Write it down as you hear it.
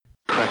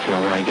cracking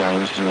away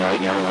games and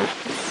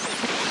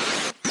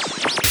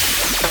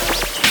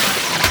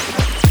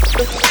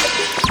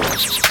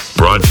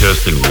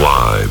Broadcasting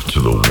live to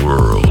the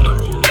world.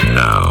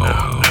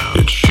 Now,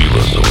 it's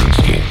Sheila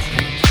Zielinski.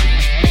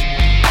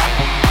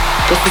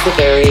 This is a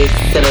very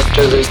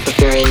sinister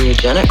Luciferian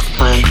eugenics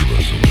plan.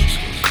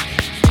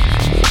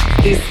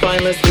 These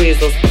spineless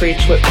weasels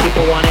preach what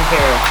people want to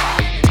hear.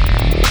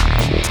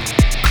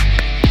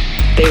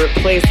 They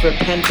replace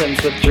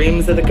repentance with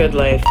dreams of the good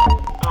life.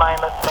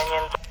 Mindless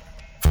minions.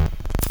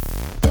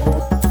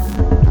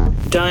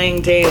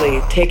 Dying daily,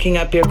 taking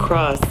up your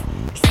cross,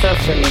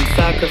 suffering and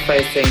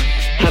sacrificing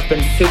have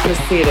been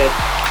superseded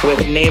with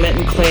name it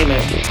and claim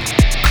it.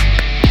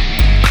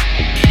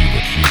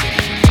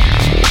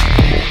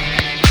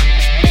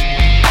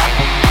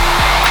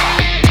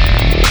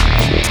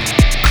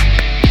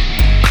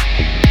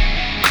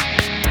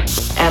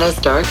 And as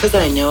dark as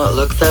I know it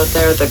looks out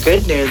there, the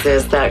good news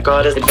is that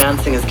God is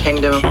advancing his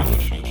kingdom.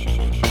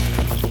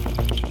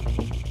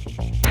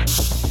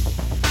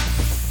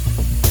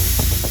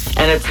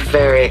 And it's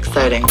very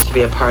exciting to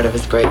be a part of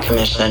his great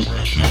commission.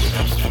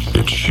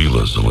 It's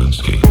Sheila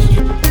Zielinski.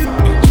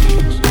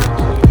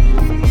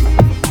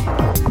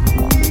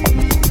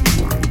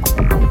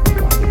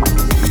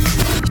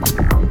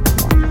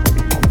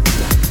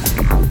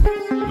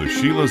 The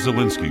Sheila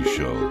Zielinski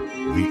Show,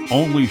 the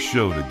only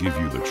show to give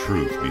you the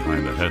truth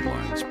behind the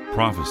headlines,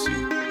 prophecy,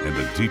 and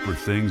the deeper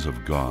things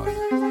of God.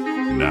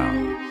 Now,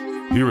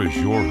 here is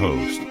your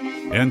host,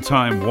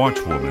 end-time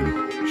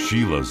watchwoman,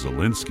 Sheila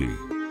Zielinski.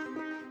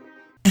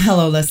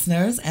 Hello,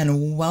 listeners,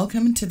 and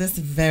welcome to this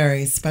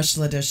very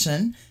special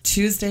edition,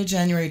 Tuesday,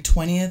 January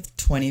 20th,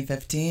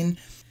 2015.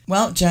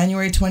 Well,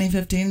 January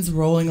 2015 is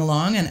rolling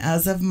along, and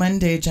as of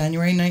Monday,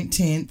 January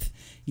 19th,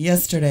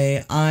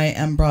 yesterday, I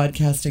am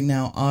broadcasting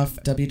now off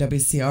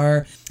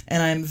WWCR,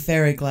 and I'm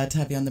very glad to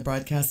have you on the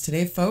broadcast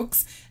today,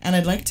 folks. And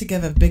I'd like to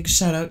give a big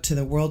shout out to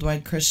the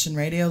worldwide Christian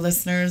radio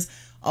listeners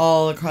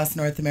all across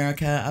North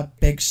America. A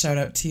big shout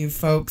out to you,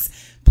 folks.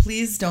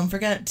 Please don't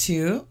forget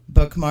to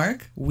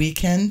bookmark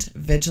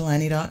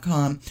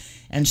weekendvigilante.com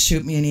and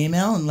shoot me an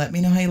email and let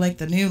me know how you like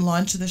the new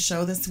launch of the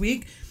show this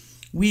week.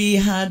 We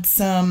had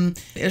some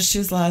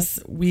issues last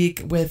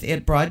week with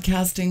it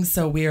broadcasting,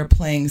 so we are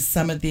playing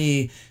some of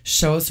the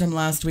shows from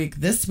last week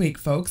this week,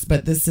 folks,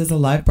 but this is a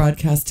live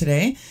broadcast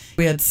today.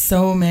 We had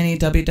so many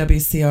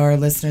WWCR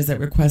listeners that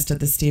requested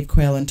the Steve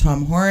Quayle and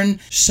Tom Horn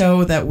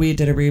show that we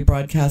did a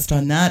rebroadcast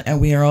on that, and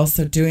we are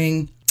also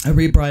doing a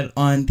rebroad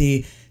on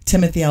the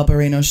Timothy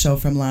Albarino show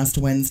from last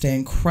Wednesday.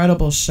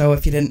 Incredible show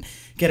if you didn't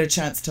get a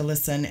chance to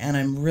listen, and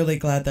I'm really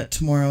glad that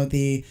tomorrow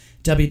the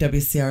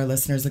WWCR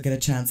listeners will get a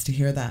chance to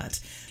hear that.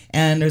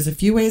 And there's a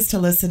few ways to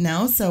listen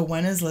now. So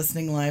one is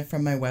listening live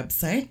from my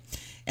website.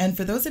 And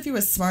for those of you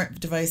with smart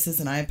devices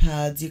and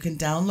iPads, you can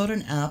download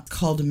an app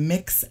called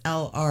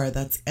MixLR.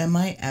 That's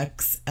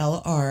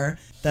MixLR.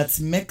 That's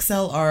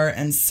MixLR,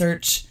 and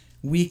search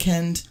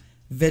Weekend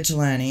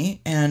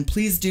Vigilante. And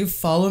please do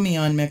follow me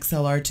on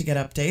MixLR to get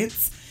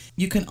updates.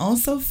 You can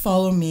also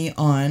follow me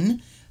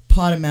on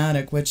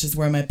Podomatic, which is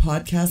where my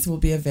podcast will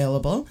be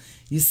available.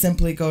 You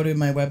simply go to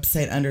my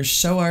website under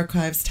Show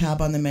Archives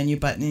tab on the menu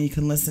button, and you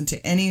can listen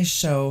to any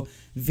show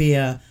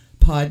via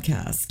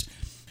podcast.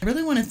 I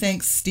really want to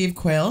thank Steve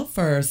Quayle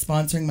for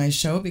sponsoring my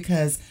show,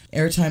 because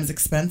airtime is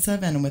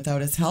expensive, and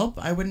without his help,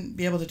 I wouldn't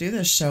be able to do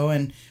this show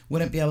and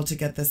wouldn't be able to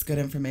get this good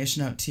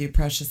information out to you,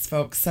 precious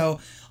folks. So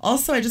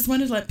also, I just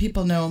wanted to let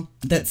people know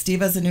that Steve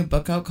has a new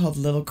book out called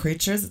Little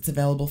Creatures. It's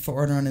available for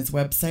order on his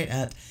website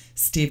at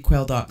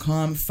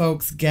stevequayle.com.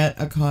 Folks,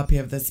 get a copy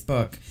of this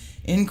book.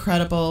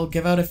 Incredible.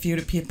 Give out a few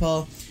to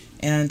people,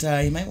 and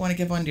you might want to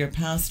give one to your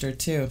pastor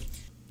too.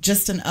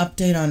 Just an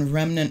update on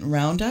Remnant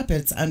Roundup.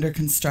 It's under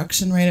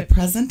construction right at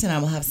present, and I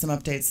will have some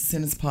updates as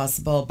soon as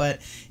possible, but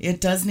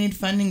it does need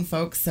funding,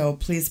 folks, so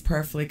please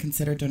prayerfully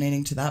consider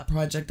donating to that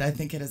project. I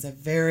think it is a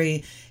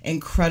very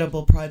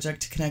incredible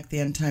project to connect the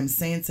end time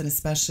saints, and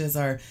especially as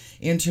our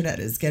internet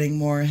is getting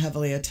more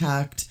heavily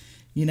attacked.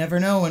 You never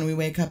know when we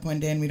wake up one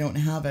day and we don't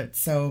have it.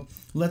 So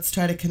let's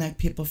try to connect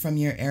people from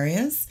your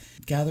areas,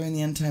 gathering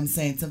the end time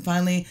saints. And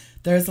finally,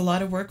 there's a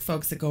lot of work,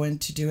 folks, that go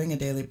into doing a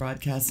daily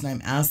broadcast. And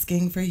I'm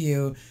asking for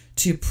you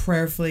to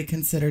prayerfully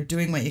consider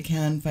doing what you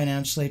can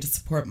financially to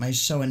support my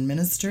show and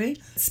ministry.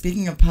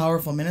 Speaking of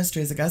powerful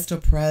ministries,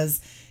 Augusto Perez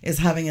is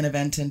having an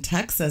event in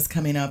Texas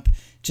coming up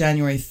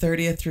January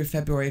 30th through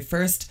February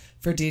 1st.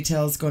 For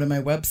details, go to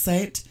my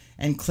website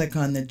and click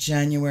on the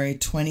January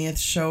 20th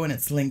show, and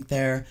it's linked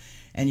there,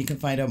 and you can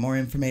find out more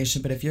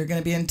information. But if you're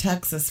going to be in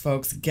Texas,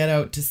 folks, get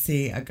out to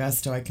see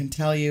Augusto. I can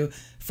tell you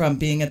from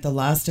being at the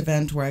last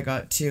event where I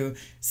got to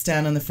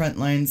stand on the front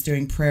lines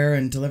doing prayer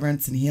and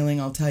deliverance and healing,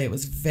 I'll tell you, it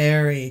was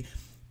very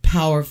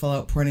powerful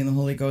outpouring of the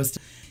Holy Ghost.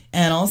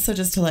 And also,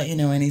 just to let you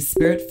know, any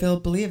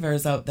spirit-filled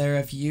believers out there,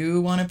 if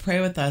you want to pray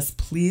with us,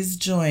 please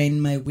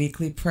join my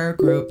weekly prayer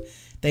group.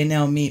 They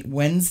now meet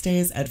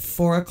Wednesdays at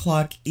 4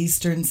 o'clock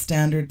Eastern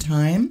Standard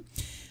Time.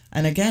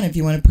 And again, if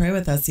you want to pray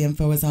with us, the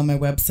info is on my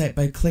website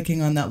by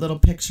clicking on that little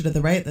picture to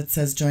the right that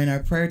says join our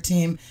prayer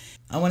team.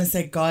 I want to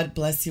say God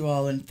bless you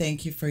all and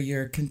thank you for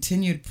your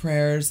continued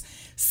prayers.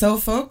 So,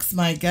 folks,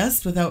 my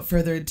guest, without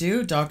further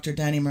ado, Dr.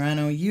 Danny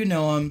Morano. You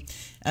know him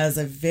as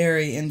a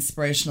very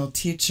inspirational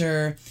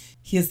teacher.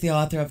 He is the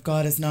author of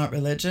God is Not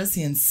Religious.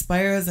 He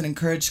inspires and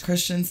encourages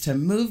Christians to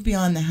move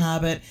beyond the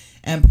habit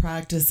and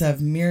practice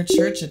of mere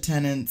church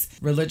attendance,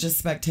 religious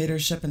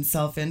spectatorship, and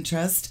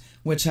self-interest,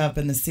 which have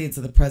been the seeds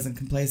of the present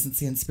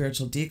complacency and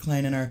spiritual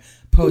decline in our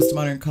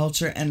postmodern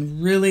culture,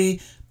 and really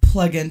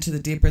plug into the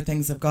deeper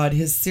things of God.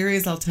 His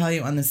series, I'll tell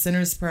you, on the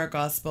Sinner's Prayer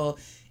Gospel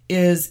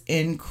is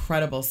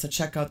incredible. So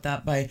check out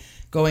that by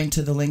going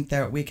to the link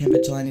there at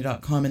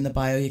weekendvigilante.com. In the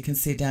bio, you can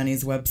see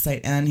Danny's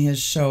website and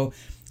his show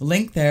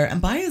link there,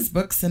 and buy his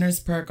book, Sinner's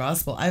Prayer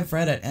Gospel. I've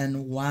read it,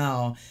 and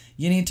wow,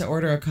 you need to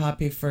order a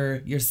copy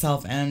for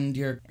yourself and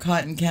your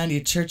cotton candy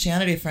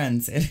churchianity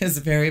friends. It is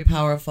very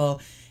powerful,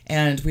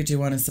 and we do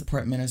want to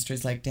support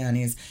ministries like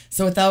Danny's.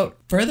 So without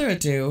further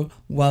ado,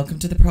 welcome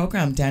to the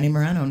program, Danny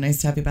Morano.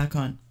 Nice to have you back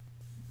on.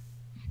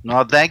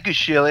 No, thank you,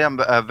 Sheila.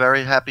 I'm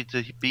very happy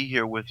to be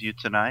here with you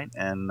tonight,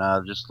 and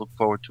just look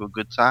forward to a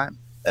good time,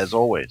 as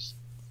always.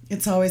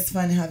 It's always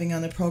fun having you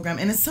on the program,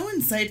 and it's so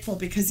insightful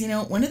because, you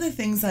know, one of the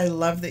things I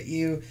love that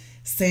you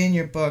say in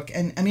your book,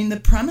 and I mean, the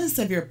premise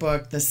of your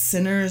book, the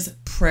Sinner's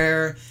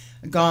Prayer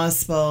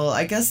Gospel,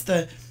 I guess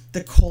the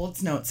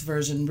Cold Notes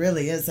version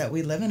really is that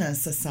we live in a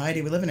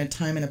society, we live in a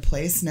time and a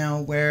place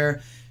now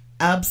where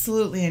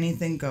absolutely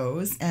anything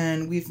goes,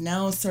 and we've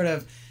now sort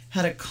of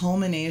had a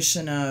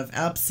culmination of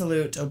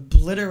absolute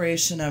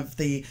obliteration of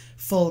the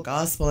full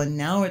gospel, and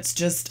now it's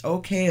just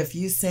okay if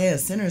you say a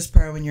sinner's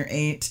prayer when you're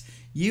 8,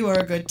 you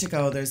are good to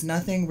go. There's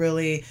nothing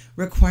really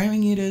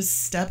requiring you to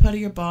step out of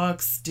your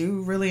box,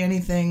 do really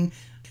anything.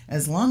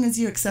 As long as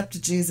you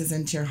accepted Jesus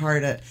into your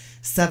heart at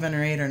 7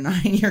 or 8 or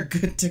 9, you're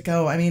good to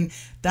go. I mean,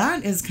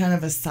 that is kind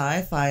of a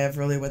sci-fi of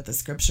really what the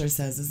scripture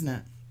says, isn't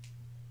it?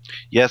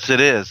 Yes,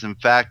 it is. In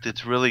fact,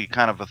 it's really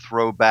kind of a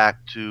throwback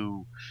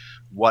to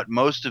what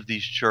most of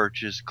these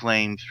churches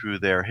claim through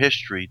their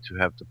history to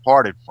have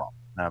departed from,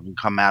 having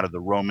come out of the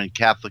Roman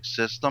Catholic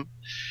system,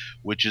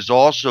 which is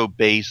also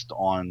based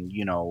on,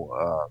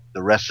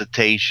 the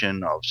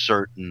recitation of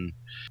certain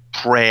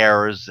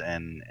prayers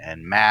and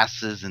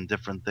masses and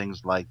different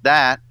things like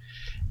that.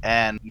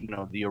 And,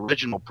 the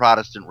original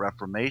Protestant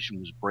Reformation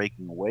was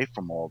breaking away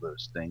from all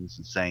those things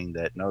and saying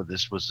that, no,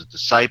 this was a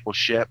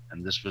discipleship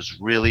and this was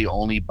really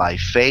only by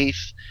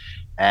faith.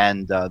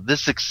 And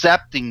this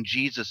accepting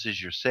Jesus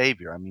as your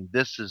Savior, I mean,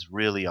 this is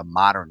really a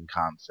modern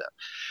concept.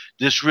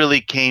 This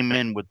really came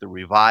in with the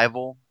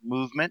revival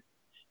movement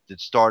that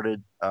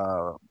started,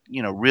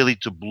 really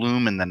to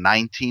bloom in the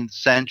 19th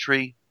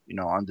century,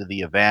 under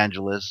the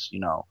evangelists,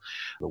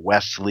 the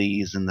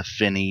Wesleys and the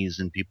Finneys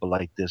and people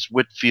like this.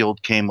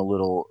 Whitfield came a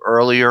little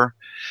earlier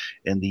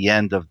in the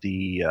end of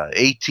the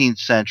 18th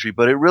century,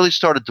 but it really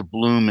started to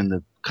bloom in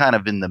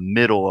the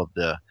middle of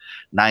the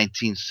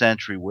 19th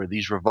century, where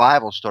these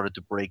revivals started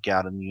to break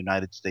out in the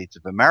United States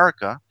of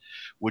America,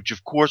 which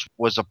of course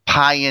was a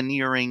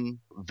pioneering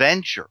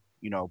venture.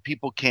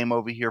 People came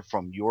over here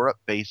from Europe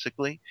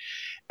basically,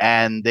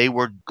 and they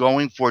were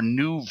going for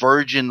new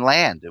virgin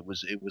land. It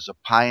was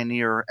a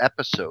pioneer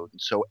episode.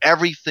 And so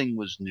everything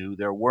was new.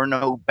 There were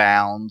no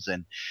bounds,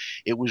 and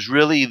it was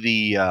really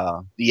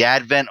the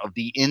advent of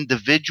the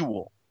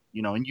individual.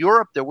 In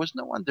Europe, there was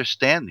no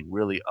understanding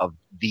really of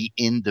the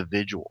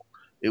individual.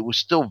 It was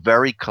still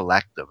very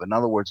collective. In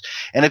other words,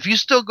 and if you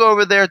still go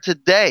over there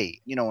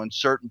today, in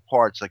certain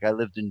parts, like I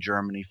lived in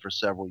Germany for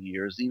several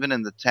years, even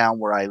in the town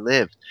where I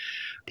lived,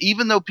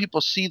 even though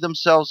people see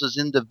themselves as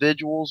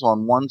individuals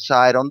on one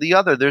side, on the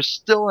other, there's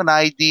still an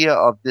idea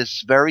of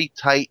this very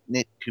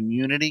tight-knit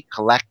community,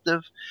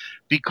 collective,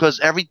 because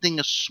everything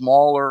is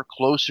smaller,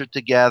 closer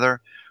together.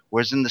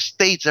 Whereas in the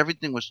States,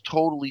 everything was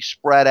totally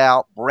spread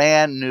out,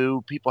 brand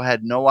new. People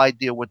had no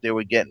idea what they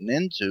were getting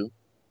into.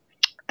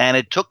 And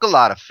it took a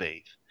lot of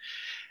faith.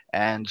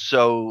 And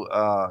so,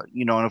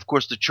 and of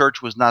course, the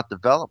church was not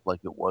developed like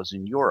it was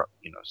in Europe,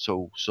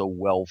 so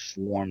well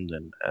formed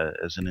and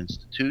as an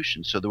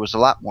institution. So there was a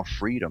lot more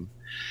freedom.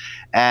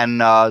 And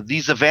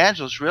these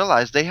evangelists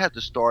realized they had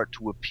to start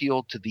to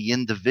appeal to the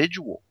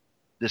individual,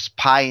 this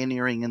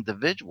pioneering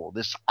individual,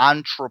 this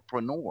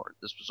entrepreneur.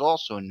 This was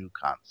also a new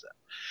concept.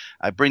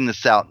 I bring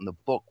this out in the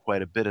book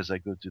quite a bit as I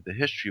go through the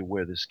history of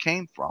where this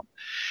came from.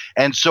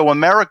 And so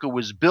America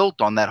was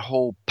built on that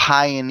whole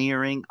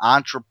pioneering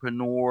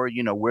entrepreneur,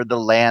 we're the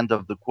land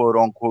of the quote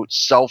unquote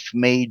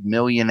self-made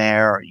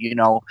millionaire.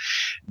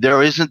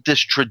 There isn't this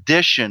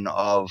tradition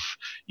of,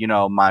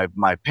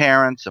 my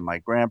parents and my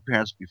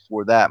grandparents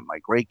before that, my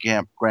great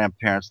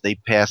grandparents, they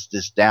passed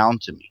this down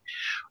to me.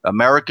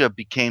 America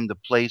became the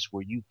place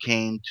where you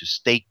came to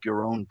stake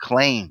your own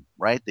claim,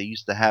 right? They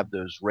used to have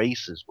those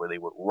races where they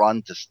would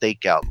run to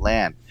stake out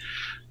land.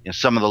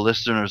 Some of the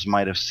listeners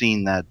might have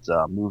seen that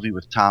movie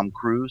with Tom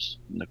Cruise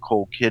and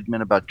Nicole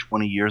Kidman about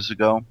 20 years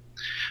ago.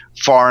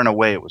 Far and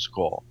Away it was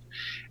called.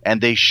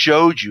 And they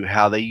showed you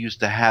how they used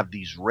to have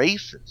these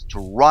races to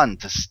run,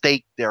 to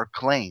stake their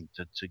claim,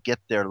 to get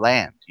their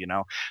land, you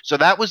know. So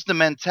that was the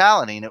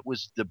mentality, and it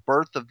was the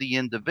birth of the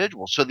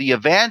individual. So the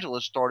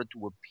evangelists started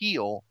to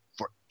appeal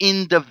for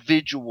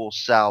individual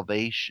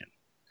salvation.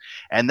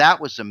 And that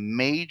was a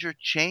major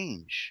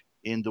change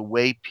in the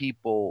way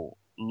people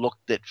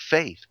looked at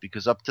faith,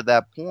 because up to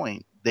that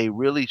point, they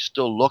really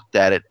still looked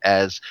at it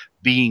as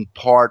being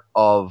part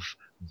of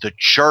the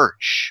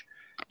church,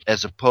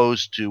 as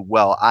opposed to,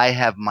 well, I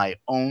have my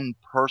own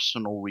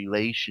personal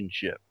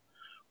relationship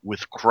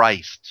with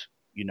Christ,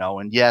 you know.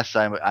 And yes,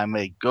 I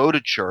may go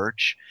to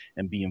church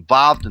and be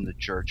involved in the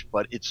church,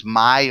 but it's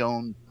my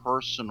own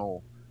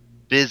personal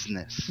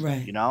business,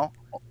 Right. you know,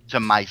 to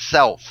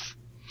myself.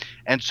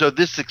 And so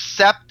this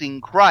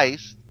accepting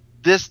Christ,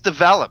 this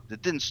developed.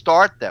 It didn't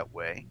start that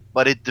way,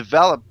 but it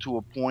developed to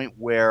a point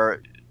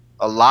where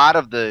a lot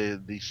of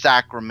the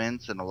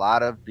sacraments and a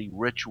lot of the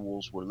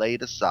rituals were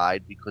laid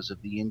aside because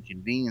of the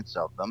inconvenience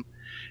of them,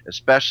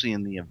 especially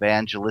in the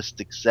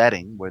evangelistic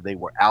setting where they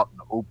were out in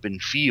open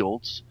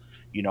fields,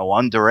 you know,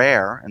 under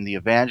air, and the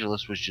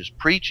evangelist was just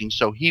preaching.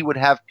 So he would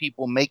have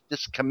people make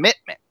this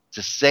commitment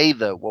to say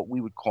the what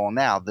we would call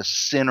now the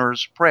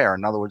sinner's prayer.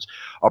 In other words,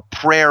 a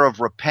prayer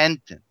of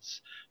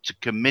repentance, to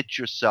commit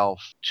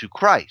yourself to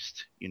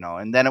Christ, you know.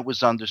 And then it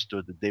was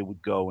understood that they would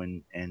go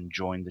and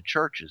join the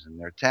churches in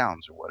their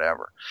towns or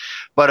whatever.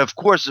 But of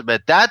course,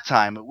 at that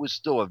time, it was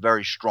still a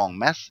very strong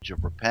message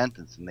of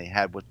repentance, and they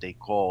had what they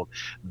called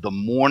the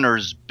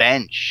mourner's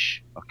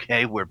bench,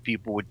 okay, where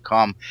people would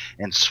come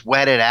and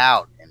sweat it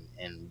out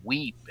and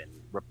weep and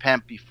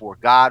repent before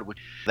God, which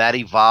that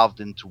evolved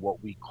into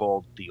what we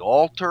called the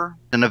altar,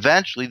 and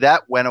eventually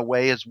that went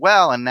away as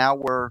well. And now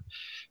we're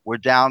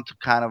down to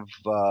kind of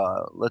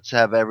let's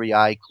have every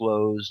eye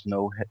closed,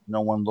 no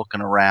one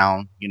looking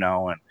around, you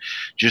know, and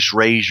just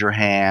raise your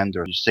hand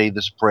or say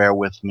this prayer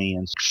with me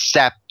and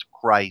accept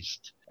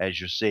Christ as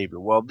your Savior.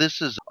 Well,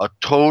 this is a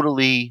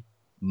totally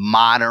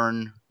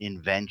modern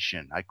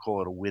invention. I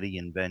call it a witty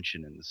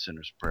invention in the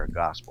Sinner's Prayer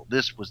Gospel.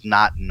 This was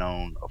not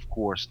known, of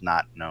course,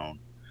 not known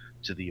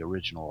to the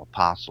original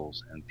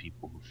apostles and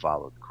people who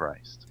followed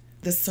Christ.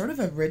 This sort of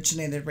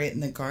originated right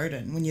in the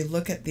garden. When you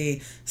look at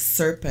the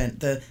serpent,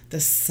 the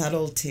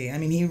subtlety, I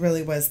mean, he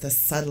really was the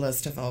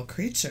subtlest of all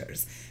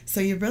creatures. So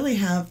you really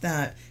have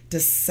that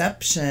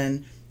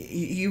deception.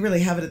 You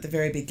really have it at the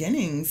very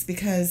beginnings,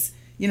 because,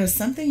 you know,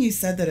 something you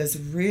said that is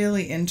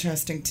really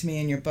interesting to me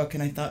in your book,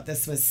 and I thought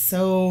this was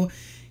so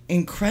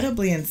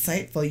incredibly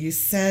insightful. You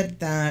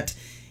said that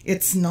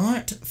it's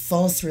not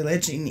false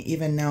religion,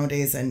 even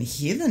nowadays, and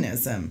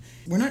heathenism.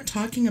 We're not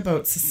talking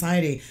about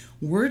society.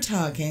 We're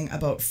talking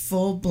about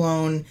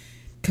full-blown,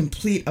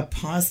 complete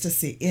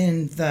apostasy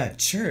in the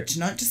church,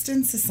 not just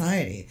in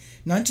society,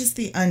 not just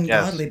the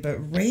ungodly, Yes. but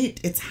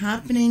it's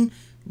happening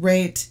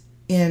right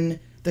in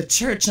the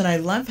church. And I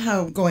love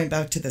how, going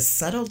back to the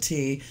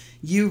subtlety,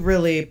 you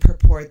really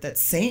purport that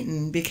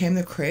Satan became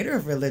the creator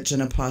of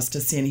religion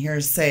apostasy, and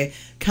here's say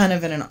kind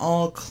of in an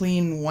all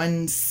clean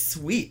one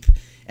sweep.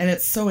 And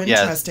it's so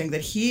interesting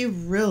that he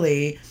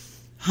really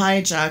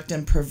hijacked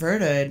and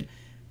perverted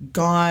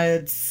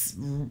God's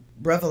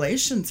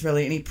revelations,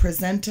 really. And he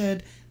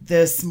presented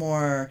this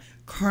more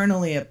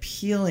carnally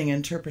appealing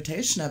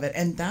interpretation of it.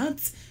 And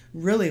that's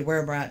really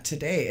where we're at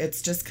today.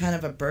 It's just kind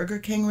of a Burger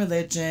King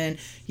religion.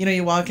 You know,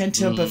 you walk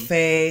into a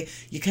buffet,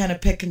 you kind of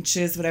pick and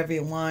choose whatever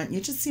you want.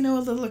 You just, you know, a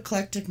little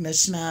eclectic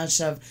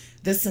mishmash of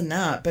this and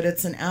that. But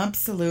it's an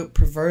absolute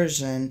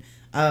perversion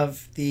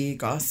of the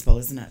gospel,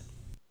 isn't it?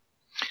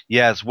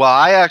 Yes, well,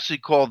 I actually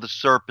call the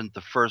serpent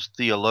the first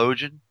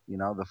theologian, you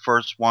know, the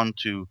first one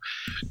to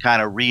kind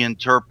of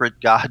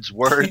reinterpret God's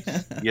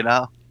words, you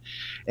know,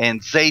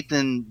 and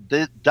Satan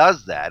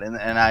does that. And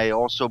I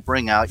also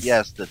bring out,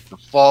 yes, that the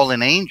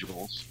fallen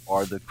angels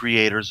are the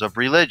creators of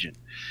religion.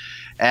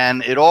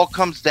 And it all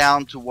comes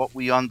down to what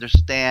we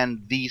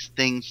understand these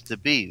things to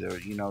be. They're,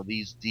 you know,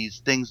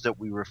 these things that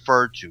we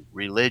refer to,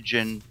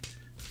 religion,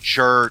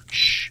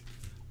 church,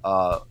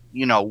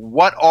 you know,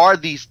 what are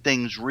these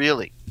things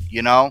really?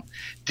 You know,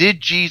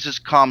 did Jesus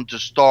come to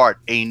start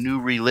a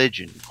new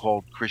religion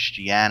called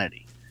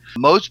Christianity?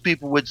 Most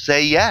people would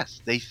say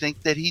yes. They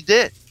think that he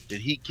did.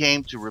 That he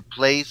came to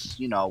replace,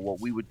 you know, what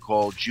we would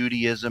call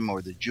Judaism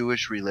or the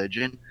Jewish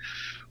religion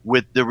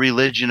with the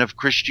religion of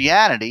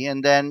Christianity.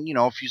 And then, you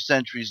know, a few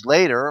centuries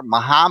later,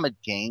 Muhammad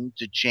came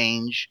to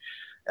change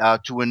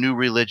to a new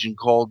religion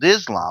called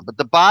Islam. But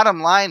the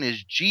bottom line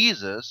is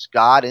Jesus,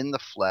 God in the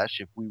flesh,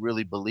 if we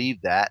really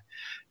believe that,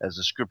 as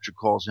the scripture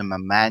calls him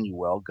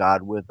Emmanuel,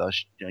 God with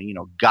us, you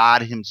know,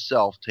 God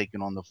himself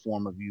taking on the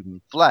form of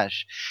human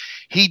flesh,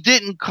 he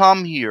didn't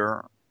come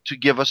here to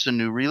give us a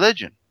new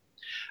religion.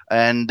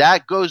 And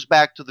that goes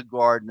back to the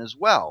garden as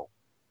well,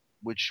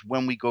 which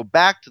when we go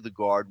back to the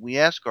garden, we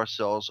ask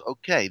ourselves,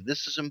 okay,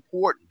 this is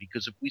important,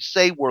 because if we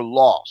say we're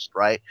lost,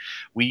 right?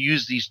 We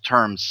use these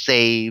terms,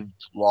 saved,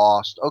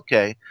 lost.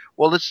 Okay,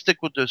 well, let's stick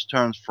with those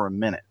terms for a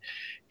minute.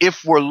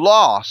 If we're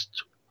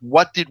lost,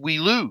 what did we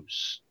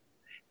lose?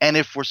 And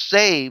if we're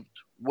saved,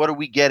 what are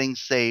we getting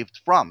saved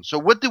from? So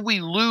what did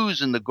we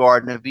lose in the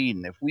Garden of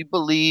Eden? If we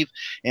believe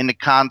in the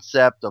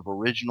concept of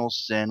original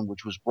sin,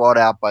 which was brought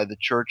out by the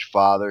church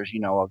fathers,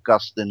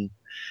 Augustine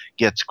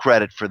gets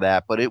credit for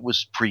that, but it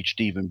was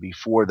preached even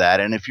before that.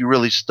 And if you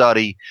really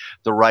study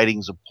the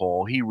writings of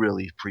Paul, he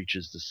really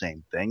preaches the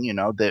same thing,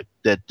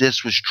 that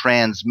this was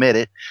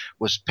transmitted,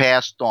 was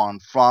passed on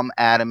from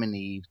Adam and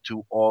Eve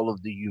to all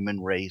of the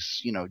human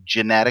race,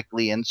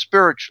 genetically and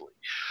spiritually.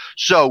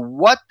 So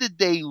what did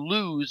they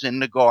lose in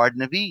the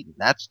Garden of Eden?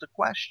 That's the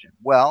question.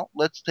 Well,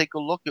 let's take a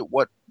look at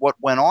what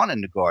went on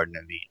in the Garden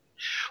of Eden.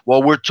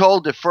 Well, we're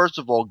told that, first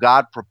of all,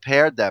 God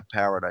prepared that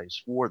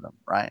paradise for them,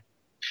 right?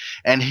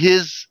 And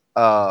his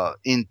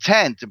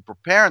intent in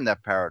preparing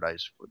that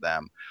paradise for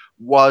them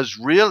was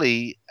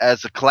really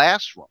as a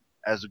classroom,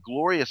 as a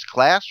glorious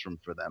classroom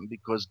for them,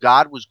 because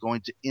God was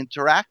going to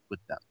interact with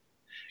them.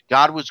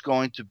 God was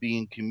going to be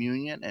in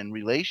communion and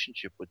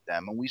relationship with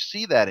them. And we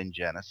see that in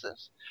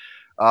Genesis,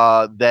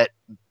 that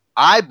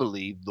I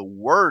believe the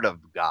Word of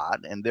God,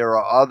 and there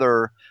are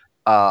other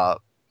uh,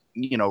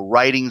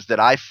 writings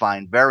that I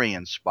find very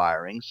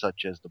inspiring,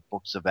 such as the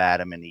books of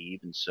Adam and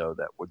Eve, and so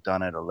that were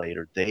done at a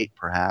later date,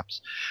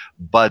 perhaps,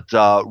 but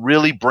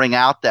really bring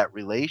out that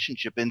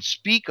relationship and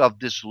speak of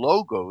this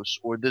Logos,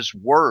 or this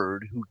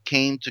Word, who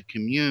came to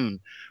commune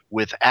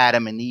with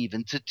Adam and Eve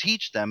and to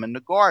teach them in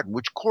the garden,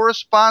 which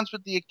corresponds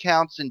with the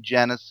accounts in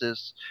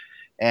Genesis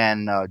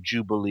and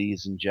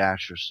Jubilees and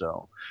Jasher,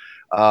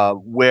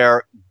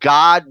 where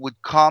God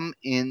would come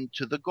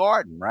into the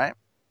garden, right?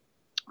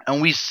 And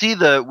we see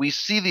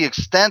the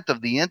extent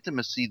of the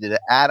intimacy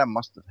that Adam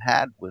must have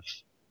had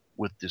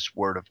with this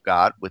Word of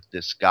God, with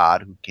this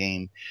God who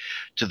came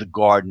to the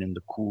garden in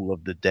the cool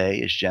of the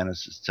day, as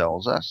Genesis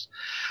tells us,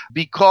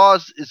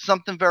 because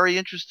something very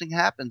interesting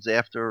happens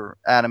after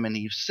Adam and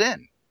Eve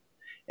sin,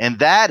 and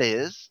that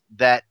is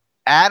that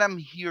Adam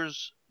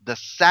hears the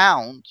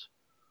sound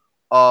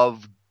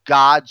of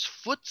God's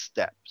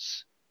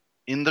footsteps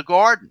in the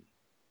garden.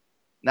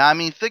 Now, I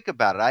mean, think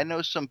about it. I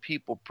know some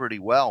people pretty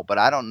well, but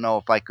I don't know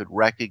if I could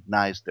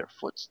recognize their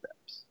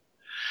footsteps.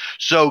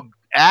 So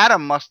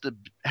Adam must have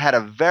had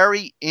a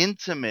very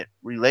intimate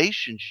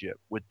relationship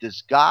with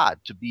this God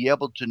to be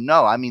able to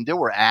know. I mean, there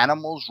were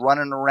animals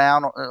running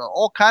around,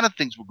 all kind of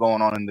things were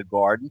going on in the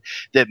garden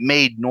that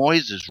made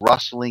noises,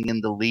 rustling in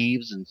the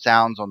leaves and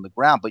sounds on the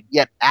ground. But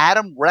yet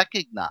Adam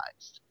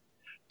recognized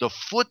the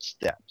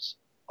footsteps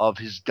of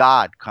his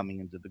God coming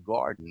into the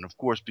garden. Of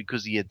course,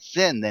 because he had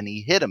sinned, then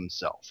he hid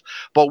himself.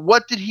 But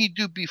what did he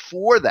do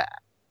before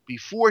that?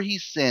 Before he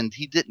sinned,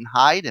 he didn't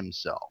hide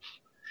himself.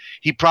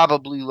 He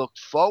probably looked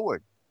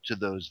forward to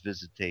those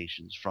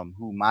visitations, from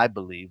whom I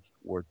believe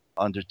were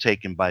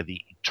undertaken by the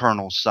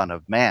eternal Son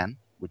of Man,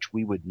 which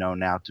we would know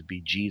now to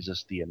be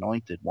Jesus, the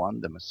Anointed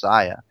One, the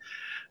Messiah,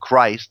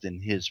 Christ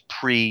in his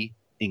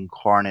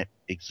pre-incarnate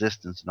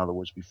existence. In other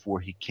words, before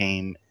he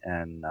came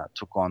and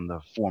took on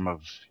the form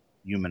of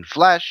human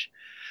flesh,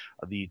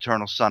 the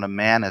eternal Son of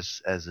Man,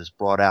 as is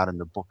brought out in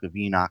the book of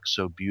Enoch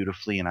so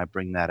beautifully, and I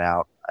bring that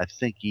out, I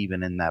think,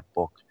 even in that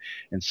book,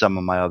 in some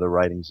of my other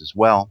writings as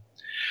well.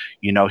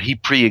 He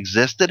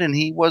pre-existed, and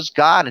he was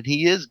God, and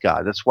he is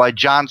God. That's why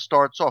John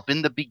starts off,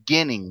 in the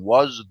beginning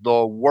was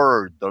the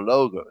Word, the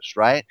Logos,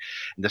 right?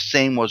 And the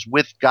same was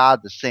with God,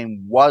 the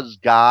same was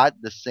God,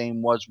 the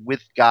same was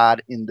with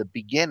God in the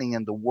beginning,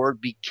 and the Word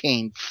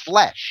became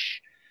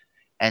flesh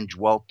and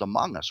dwelt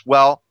among us.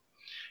 Well,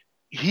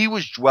 he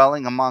was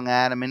dwelling among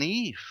Adam and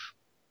Eve.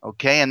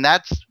 Okay, and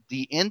that's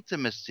the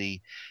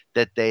intimacy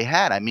that they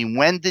had. I mean,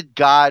 when did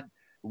God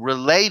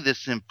relay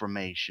this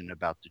information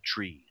about the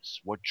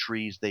trees? What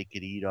trees they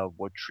could eat of,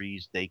 what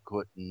trees they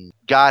couldn't?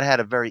 God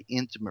had a very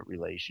intimate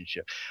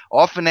relationship.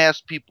 Often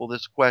ask people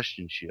this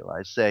question, Sheila.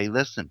 I say,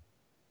 listen,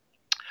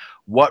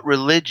 what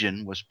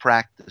religion was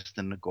practiced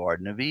in the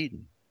Garden of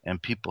Eden? And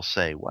people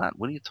say, what?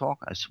 What are you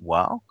talking? I said,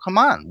 well, come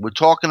on. We're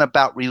talking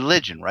about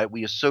religion, right?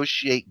 We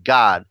associate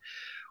God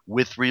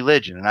with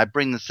religion. And I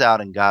bring this out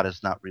in God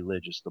Is Not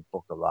Religious, the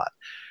book, a lot.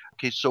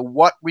 Okay, so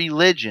what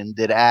religion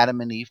did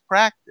Adam and Eve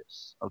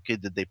practice? Okay,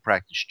 did they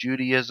practice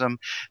Judaism?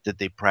 Did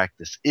they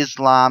practice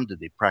Islam? Did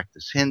they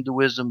practice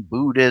Hinduism,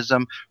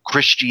 Buddhism,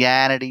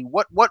 Christianity?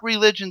 What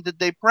religion did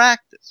they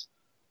practice?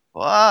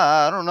 Well,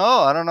 I don't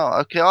know.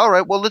 Okay, all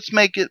right, well, let's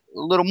make it a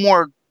little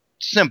more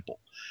simple.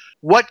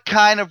 What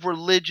kind of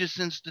religious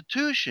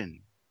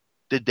institution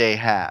did they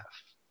have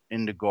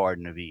in the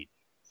Garden of Eden?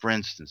 For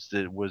instance,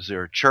 was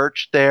there a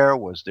church there?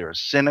 Was there a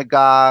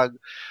synagogue?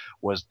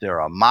 Was there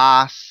a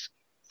mosque,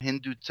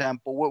 Hindu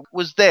temple? What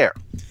was there?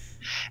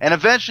 And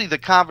eventually the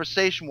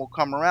conversation will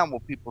come around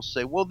where people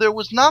say, well, there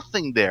was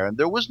nothing there, and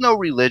there was no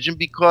religion,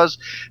 because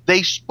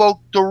they spoke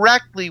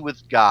directly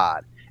with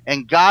God,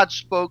 and God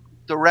spoke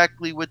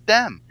directly with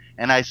them.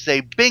 And I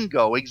say,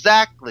 bingo,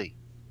 exactly.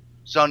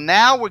 So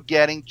now we're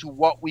getting to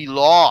what we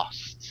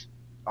lost,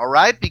 all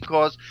right?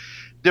 Because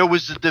there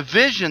was a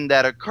division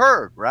that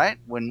occurred, right?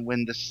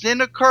 When the sin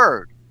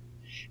occurred,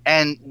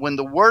 and when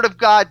the Word of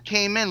God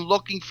came in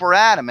looking for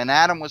Adam, and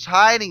Adam was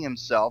hiding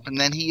himself, and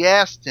then he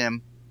asked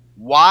him,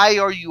 why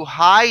are you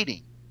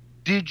hiding?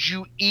 Did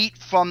you eat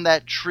from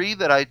that tree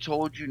that I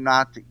told you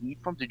not to eat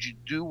from? Did you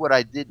do what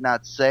I did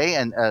not say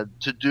and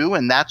to do?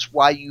 And that's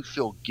why you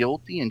feel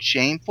guilty and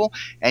shameful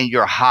and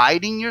you're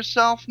hiding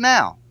yourself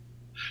now.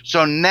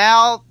 So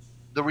now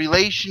the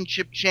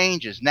relationship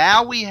changes.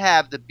 Now we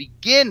have the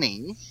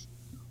beginnings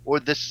or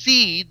the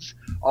seeds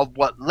of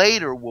what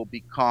later will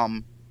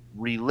become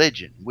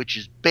religion, which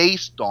is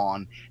based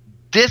on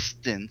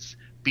distance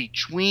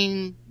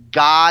between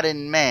God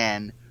and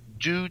man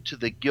due to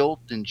the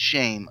guilt and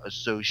shame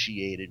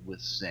associated with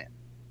sin.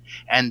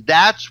 And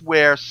that's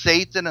where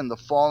Satan and the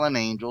fallen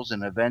angels,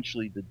 and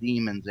eventually the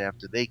demons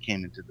after they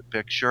came into the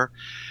picture,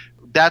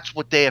 that's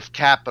what they have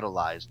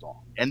capitalized on.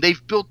 And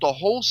they've built a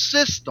whole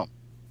system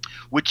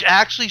which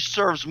actually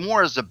serves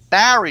more as a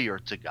barrier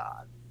to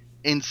God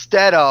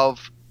instead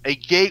of a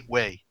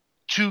gateway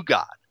to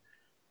God.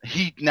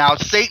 Now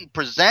Satan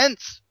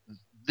presents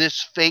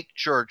this fake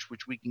church,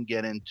 which we can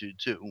get into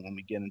too when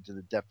we get into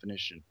the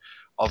definition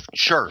of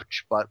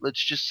church. But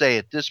let's just say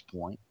at this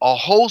point, a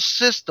whole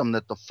system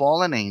that the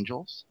fallen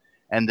angels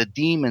and the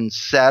demons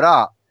set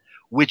up,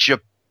 which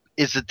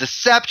is a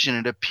deception.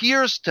 It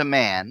appears to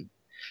man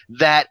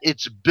that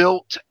it's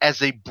built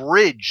as a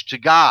bridge to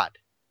God,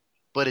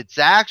 but it's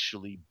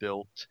actually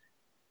built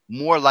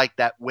more like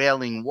that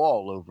Wailing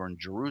Wall over in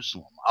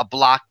Jerusalem, a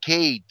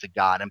blockade to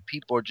God. And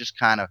people are just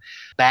kind of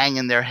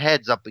banging their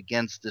heads up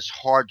against this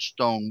hard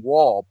stone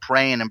wall,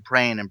 praying and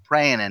praying and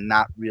praying and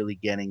not really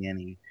getting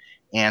any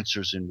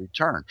answers in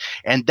return.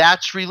 And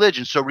that's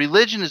religion. So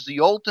religion is the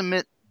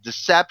ultimate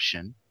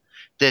deception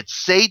that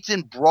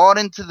Satan brought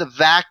into the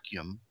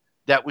vacuum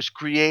that was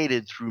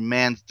created through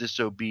man's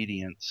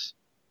disobedience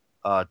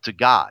to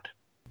God.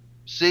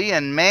 See,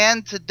 and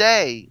man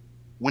today,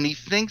 when he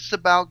thinks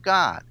about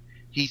God,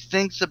 he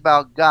thinks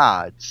about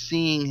God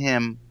seeing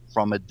him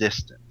from a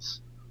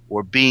distance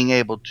or being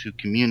able to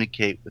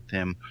communicate with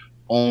him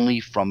only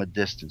from a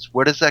distance.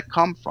 Where does that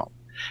come from?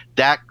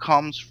 That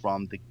comes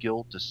from the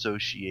guilt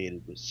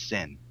associated with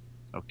sin.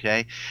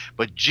 Okay?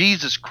 But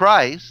Jesus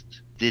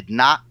Christ did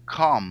not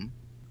come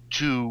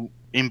to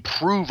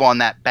improve on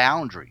that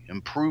boundary,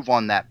 improve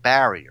on that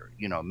barrier,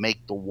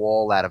 make the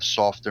wall out of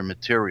softer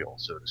material,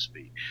 so to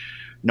speak.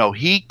 No,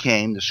 he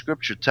came, the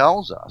scripture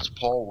tells us,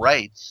 Paul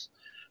writes,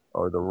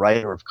 or the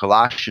writer of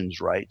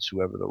Colossians writes,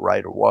 whoever the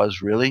writer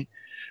was really,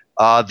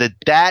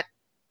 that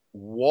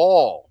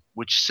wall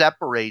which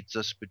separates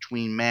us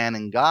between man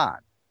and God,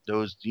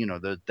 those,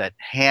 that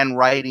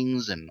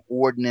handwritings and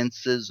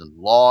ordinances and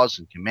laws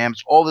and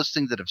commandments, all those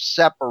things that have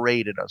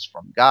separated us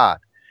from God,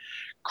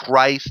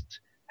 Christ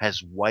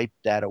has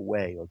wiped that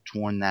away or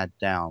torn that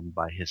down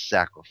by his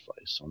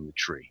sacrifice on the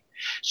tree.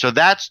 So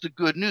that's the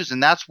good news,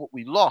 and that's what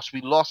we lost.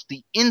 We lost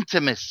the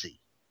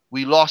intimacy.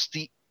 We lost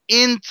the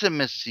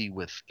intimacy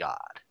with God.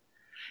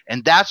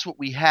 And that's what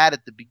we had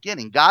at the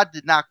beginning. God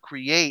did not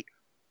create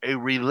a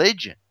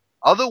religion.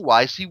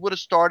 Otherwise, he would have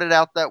started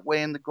out that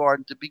way in the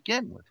garden to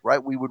begin with,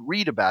 right? We would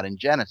read about in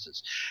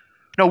Genesis.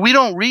 No, we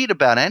don't read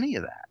about any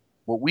of that.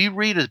 What we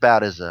read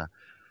about is a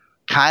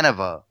kind of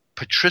a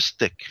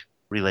patristic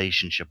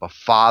relationship, a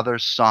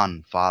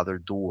father-son,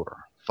 father-daughter,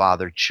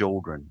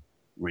 father-children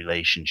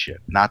relationship,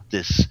 not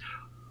this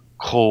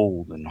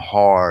cold and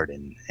hard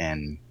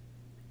and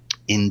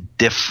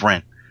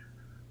indifferent,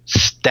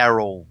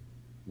 sterile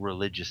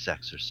religious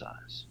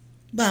exercise.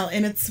 Well,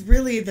 and it's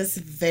really this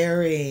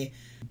very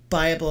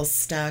Bible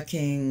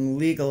stacking,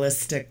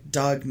 legalistic,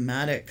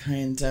 dogmatic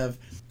kind of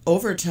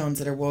overtones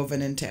that are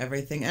woven into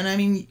everything. And I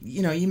mean,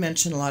 you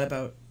mentioned a lot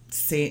about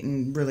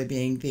Satan really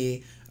being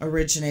the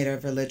originator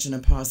of religion,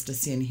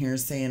 apostasy, and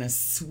heresy in a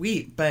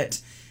sweep,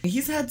 but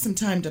he's had some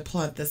time to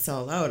plot this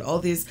all out. All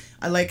these,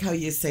 I like how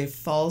you say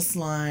false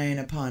line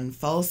upon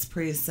false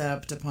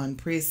precept upon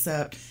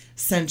precept,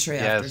 century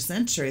after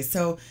century.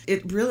 So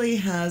it really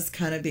has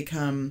kind of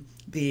become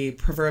the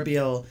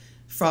proverbial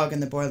frog in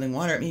the boiling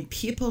water. I mean,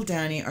 people,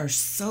 Danny, are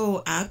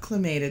so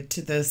acclimated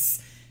to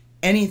this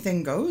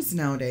anything goes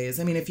nowadays.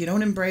 I mean, if you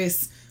don't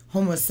embrace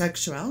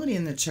homosexuality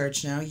in the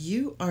church now,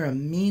 you are a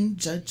mean,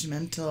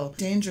 judgmental,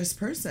 dangerous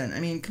person. I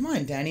mean, come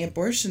on, Danny,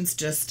 abortion's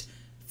just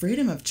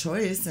freedom of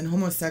choice and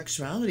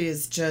homosexuality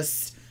is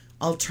just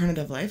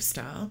alternative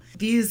lifestyle.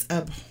 These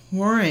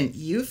abhorrent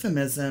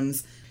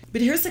euphemisms.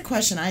 But here's the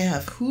question I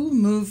have. Who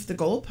moved the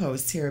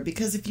goalposts here?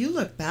 Because if you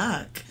look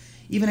back,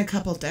 even a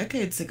couple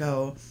decades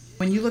ago,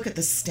 when you look at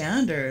the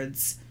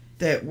standards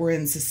that were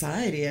in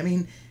society, I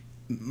mean,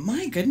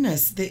 my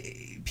goodness,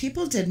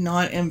 people did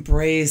not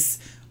embrace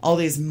all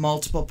these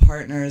multiple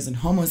partners and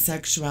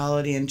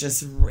homosexuality and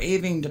just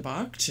raving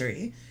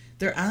debauchery.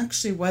 There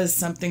actually was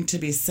something to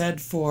be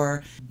said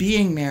for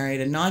being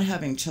married and not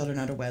having children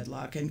out of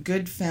wedlock and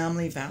good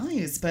family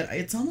values. But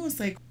it's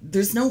almost like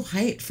there's no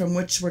height from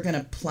which we're going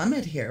to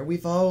plummet here.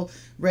 We've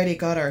already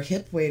got our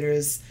hip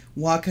waders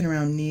walking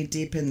around knee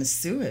deep in the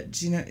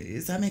sewage.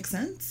 Does that make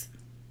sense?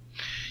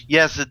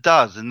 Yes, it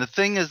does. And the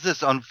thing is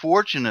this,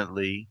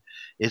 unfortunately,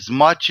 as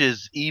much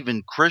as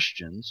even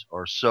Christians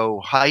are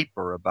so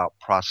hyper about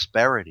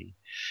prosperity,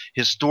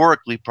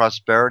 Historically,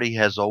 prosperity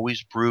has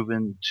always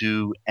proven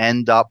to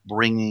end up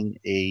bringing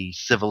a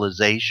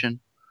civilization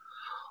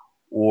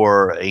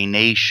or a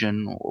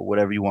nation or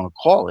whatever you want to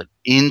call it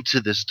into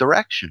this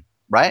direction,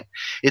 right?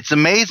 It's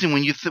amazing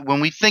when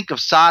when we think of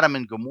Sodom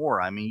and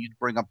Gomorrah. I mean, you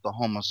bring up the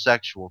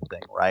homosexual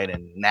thing, right?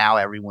 And now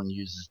everyone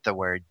uses the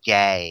word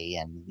gay,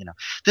 and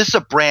this is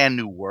a brand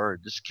new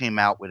word. This came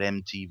out with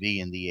MTV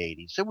in the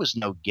 80s. There was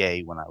no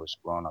gay when I was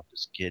growing up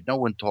as a kid. No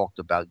one talked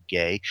about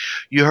gay.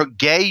 You heard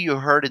gay, you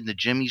heard in the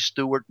Jimmy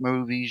Stewart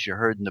movies, you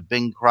heard in the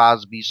Bing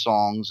Crosby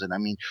songs, and I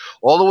mean,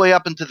 all the way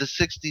up into the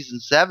 60s and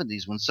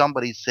 70s, when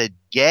somebody said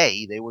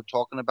gay, they were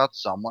talking about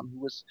someone who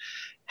was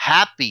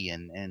happy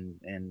and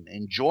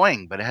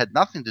enjoying, but it had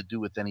nothing to do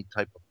with any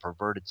type of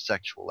perverted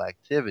sexual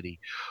activity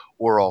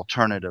or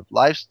alternative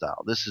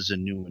lifestyle. This is a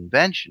new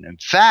invention. In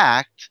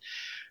fact,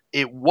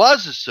 it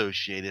was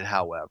associated,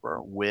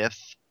 however, with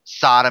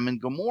Sodom and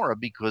Gomorrah,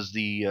 because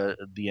the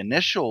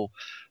initial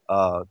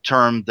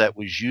term that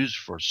was used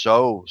for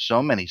so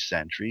many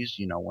centuries,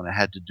 when it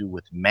had to do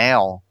with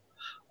male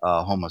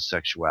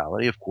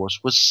homosexuality, of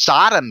course, was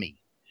sodomy.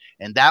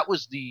 And that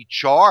was the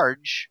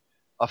charge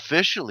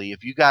officially.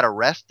 If you got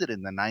arrested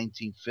in the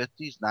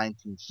 1950s,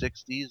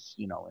 1960s,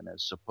 in a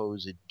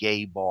supposed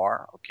gay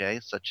bar, okay,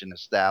 such an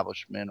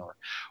establishment or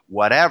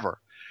whatever,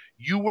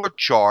 you were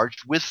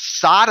charged with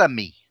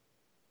sodomy.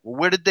 Well,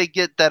 where did they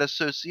get that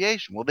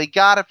association? Well, they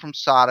got it from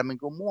Sodom and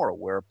Gomorrah,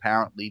 where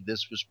apparently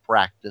this was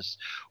practiced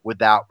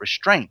without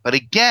restraint. But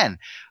again,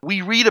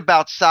 we read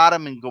about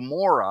Sodom and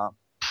Gomorrah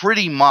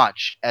pretty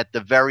much at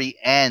the very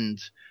end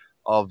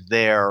of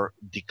their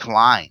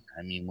decline.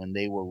 I mean, when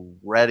they were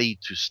ready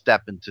to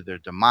step into their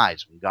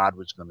demise, when God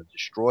was going to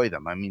destroy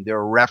them. I mean, there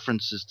are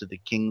references to the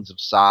kings of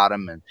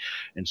Sodom and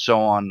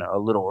so on a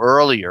little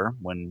earlier,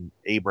 when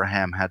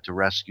Abraham had to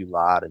rescue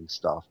Lot and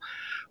stuff.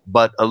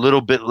 But a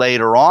little bit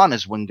later on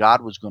is when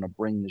God was going to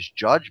bring this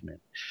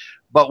judgment.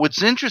 But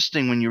what's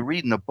interesting, when you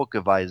read in the book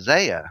of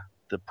Isaiah,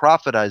 the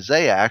prophet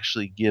Isaiah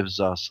actually gives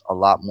us a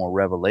lot more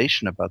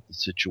revelation about the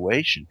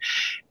situation.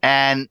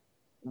 And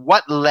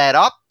what led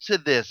up to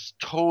this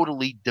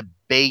totally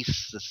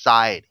debased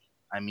society,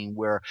 I mean,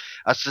 where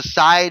a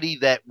society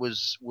that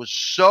was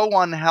so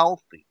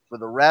unhealthy for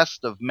the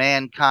rest of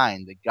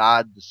mankind that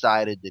God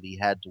decided that he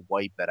had to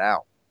wipe it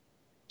out,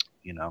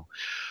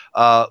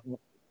 uh,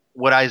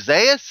 what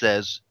Isaiah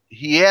says,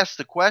 he asked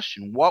the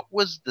question, what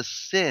was the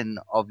sin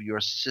of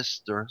your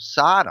sister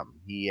Sodom?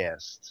 He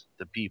asked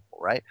the people,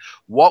 right?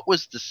 What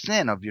was the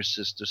sin of your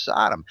sister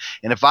Sodom?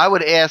 And if I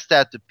would ask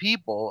that to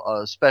people,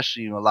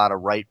 especially a lot of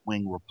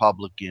right-wing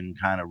Republican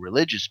kind of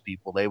religious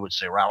people, they would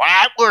say, well,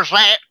 that was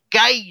that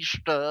gay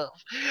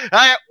stuff.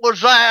 That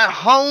was that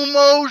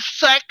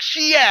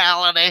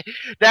homosexuality.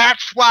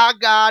 That's why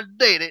God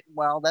did it.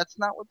 Well, that's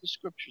not what the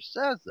scripture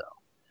says, though.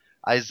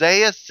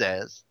 Isaiah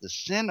says, the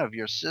sin of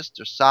your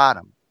sister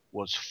Sodom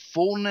was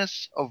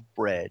fullness of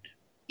bread,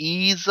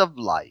 ease of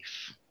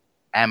life,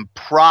 and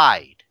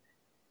pride,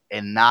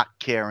 and not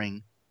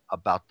caring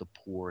about the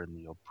poor and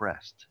the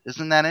oppressed.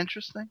 Isn't that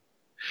interesting?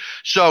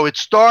 So it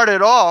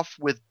started off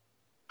with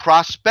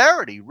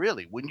prosperity,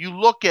 really. When you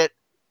look at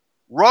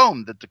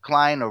Rome, the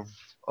decline of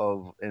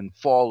and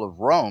fall of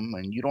Rome,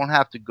 and you don't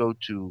have to go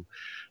to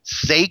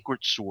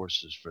sacred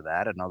sources for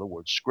that. In other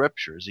words,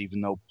 scriptures,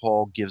 even though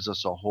Paul gives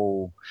us a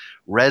whole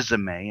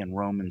resume in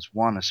Romans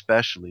 1,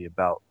 especially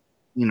about,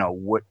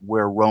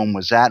 where Rome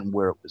was at and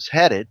where it was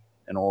headed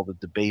and all the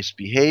debased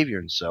behavior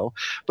and so.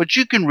 But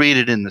you can read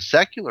it in the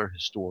secular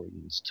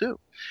historians too.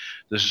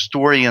 The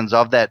historians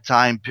of that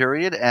time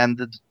period and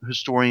the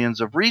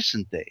historians of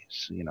recent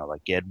days,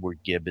 like Edward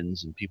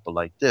Gibbons and people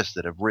like this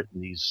that have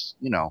written these,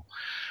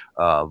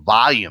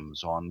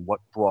 volumes on what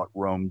brought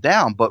Rome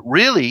down. But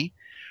really,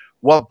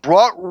 what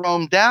brought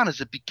Rome down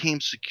is it became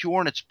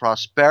secure in its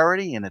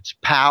prosperity and its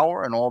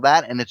power and all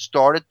that, and it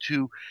started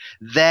to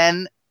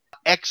then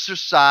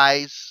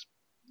exercise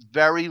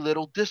very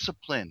little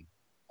discipline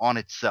on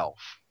itself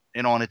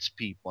and on its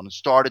people, and it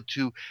started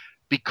to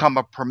become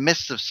a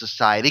permissive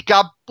society. It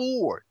got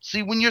bored.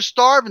 See, when you're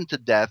starving to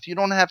death, you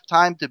don't have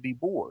time to be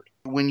bored.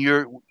 When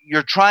you're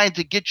trying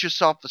to get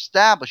yourself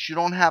established, you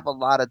don't have a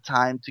lot of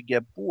time to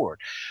get bored.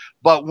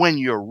 But when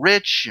you're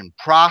rich and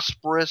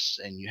prosperous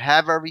and you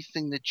have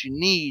everything that you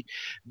need,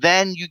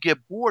 then you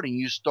get bored and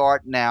you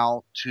start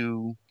now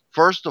to,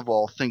 first of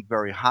all, think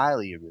very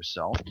highly of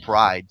yourself,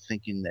 pride,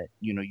 thinking that,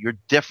 you're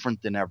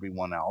different than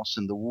everyone else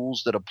and the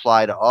rules that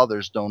apply to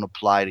others don't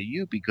apply to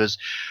you because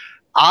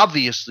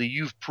obviously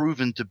you've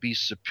proven to be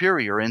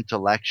superior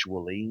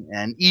intellectually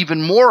and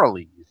even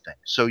morally, you think.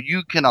 So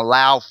you can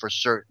allow for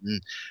certain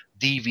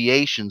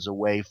deviations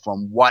away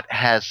from what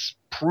has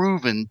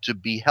proven to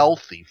be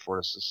healthy for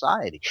a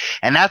society.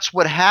 And that's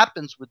what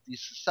happens with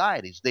these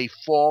societies. They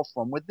fall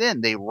from within.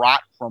 They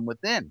rot from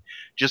within.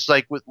 Just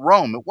like with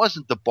Rome, it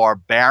wasn't the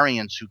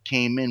barbarians who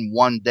came in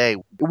one day.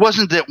 It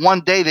wasn't that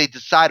one day they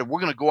decided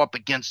we're going to go up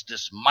against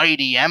this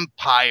mighty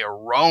empire,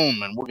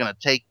 Rome, and we're going to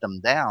take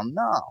them down.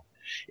 No.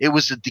 It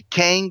was a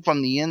decaying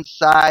from the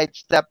inside,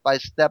 step by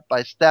step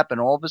by step. And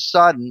all of a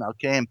sudden,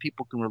 okay, and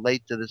people can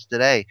relate to this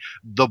today,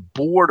 the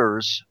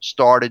borders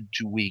started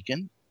to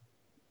weaken.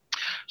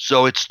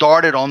 So it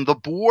started on the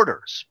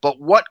borders. But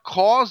what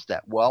caused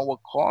that? Well, what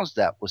caused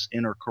that was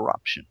inner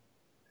corruption.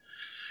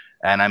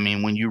 And I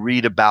mean, when you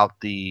read about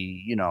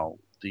the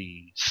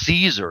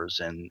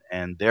Caesars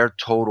and their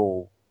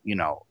total,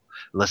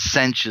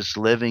 licentious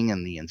living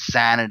and the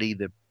insanity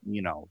that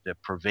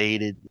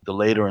pervaded the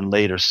later and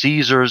later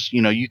Caesars,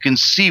 you can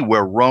see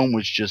where Rome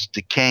was just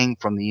decaying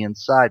from the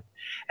inside.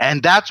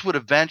 And that's what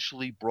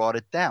eventually brought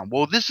it down.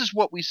 Well, this is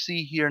what we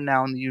see here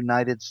now in the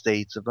United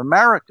States of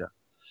America.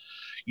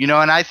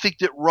 And I think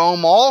that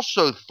Rome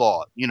also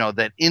thought,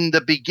 that in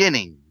the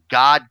beginning,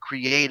 God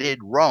created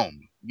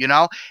Rome,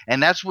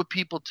 and that's what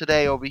people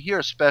today over here,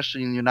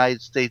 especially in the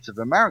United States of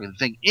America,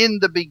 think in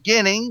the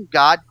beginning,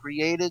 God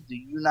created the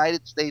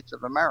United States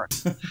of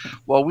America.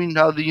 Well, we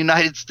know the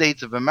United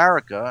States of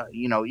America,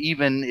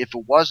 even if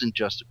it wasn't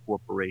just a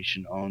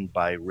corporation owned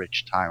by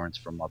rich tyrants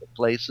from other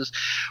places,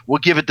 we'll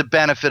give it the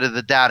benefit of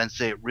the doubt and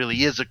say it really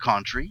is a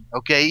country.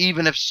 Okay,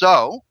 even if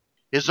so,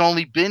 has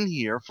only been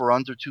here for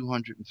under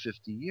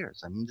 250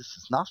 years. I mean, this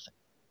is nothing.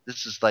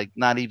 This is like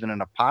not even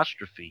an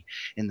apostrophe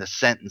in the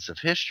sentence of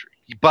history.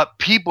 But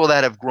people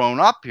that have grown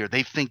up here,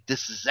 they think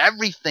this is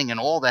everything and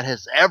all that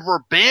has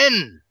ever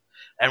been.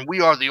 And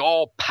we are the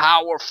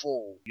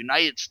all-powerful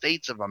United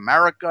States of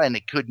America, and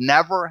it could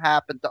never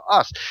happen to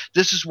us.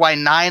 This is why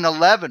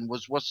 9/11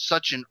 was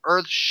such an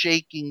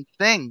earth-shaking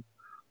thing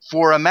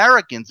for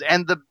Americans.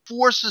 And the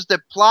forces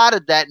that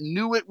plotted that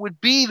knew it would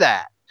be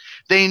that.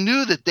 They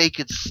knew that they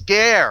could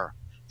scare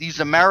these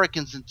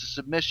Americans into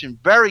submission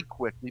very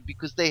quickly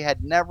because they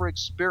had never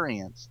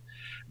experienced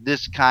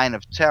this kind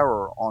of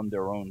terror on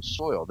their own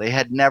soil. They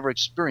had never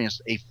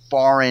experienced a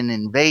foreign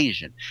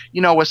invasion.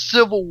 A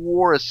civil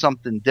war is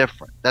something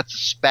different. That's a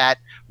spat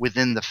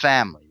within the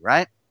family,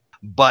 right?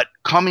 But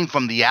coming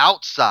from the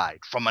outside,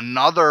 from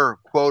another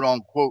quote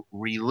unquote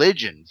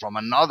religion, from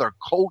another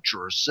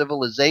culture or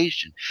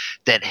civilization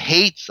that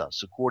hates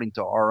us according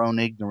to our own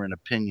ignorant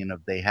opinion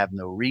of they have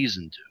no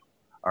reason to.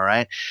 All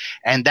right.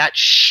 And that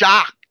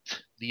shocked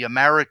the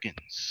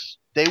Americans.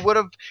 They would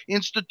have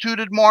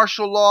instituted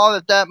martial law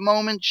at that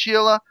moment,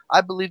 Sheila.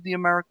 I believe the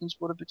Americans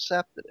would have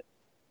accepted it.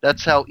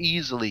 That's how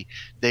easily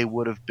they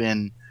would have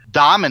been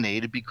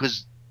dominated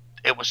because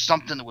it was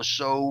something that was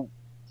so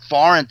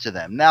foreign to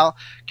them. Now,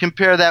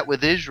 compare that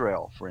with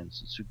Israel, for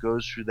instance, who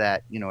goes through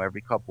that,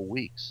 every couple of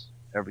weeks,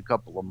 every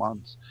couple of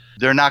months.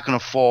 They're not going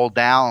to fall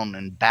down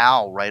and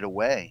bow right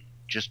away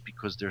just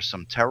because there's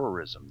some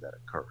terrorism that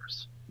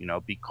occurs.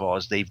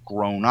 Because they've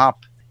grown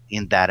up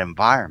in that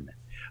environment.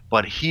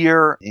 But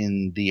here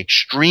in the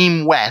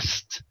extreme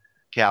West,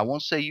 okay, I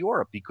won't say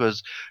Europe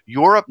because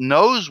Europe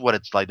knows what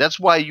it's like. That's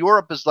why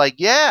Europe is like,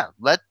 yeah,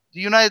 let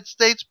the United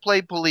States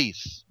play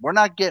police. We're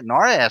not getting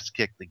our ass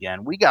kicked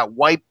again. We got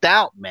wiped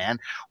out, man.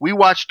 We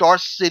watched our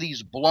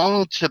cities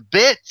blown to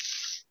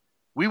bits.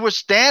 We were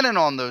standing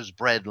on those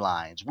bread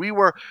lines. We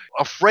were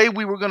afraid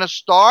we were going to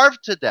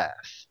starve to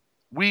death.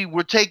 We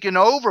were taken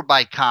over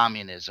by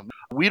communism.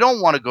 We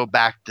don't want to go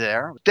back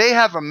there. They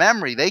have a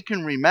memory. They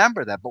can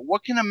remember that. But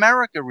what can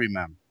America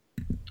remember?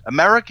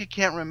 America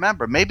can't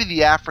remember. Maybe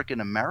the African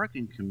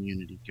American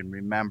community can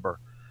remember,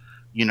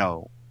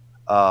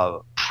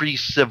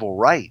 pre-civil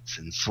rights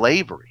and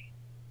slavery.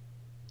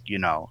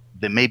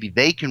 That maybe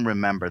they can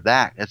remember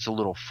that. It's a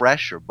little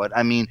fresher. But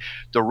I mean,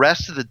 the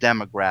rest of the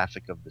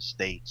demographic of the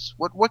states,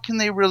 what can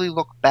they really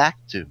look back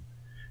to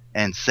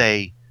and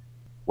say,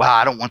 wow,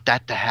 I don't want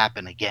that to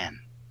happen again?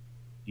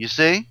 You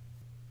see?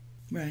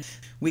 Right.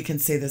 We can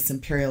see this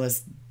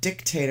imperialist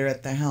dictator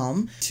at the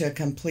helm to a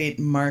complete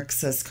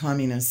Marxist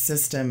communist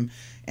system.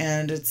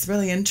 And it's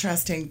really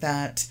interesting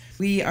that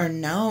we are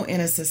now in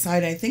a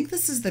society. I think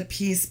this is the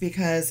piece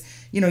because,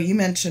 you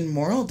mentioned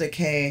moral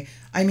decay.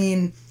 I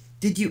mean,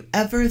 did you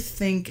ever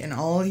think in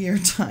all your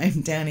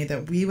time, Danny,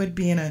 that we would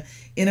be in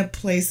a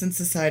place in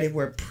society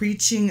where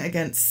preaching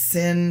against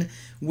sin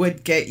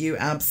would get you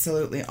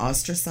absolutely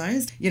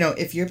ostracized?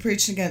 If you're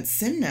preaching against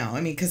sin now,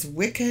 I mean, because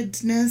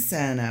wickedness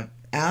and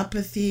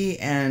apathy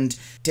and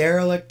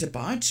derelict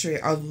debauchery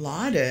are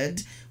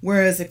lauded,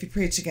 whereas if you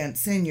preach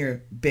against sin,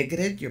 you're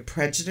bigoted, you're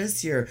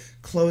prejudiced, you're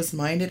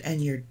closed-minded,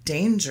 and you're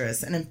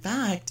dangerous. And in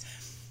fact,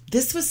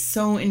 this was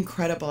so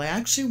incredible. I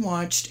actually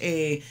watched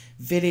a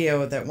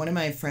video that one of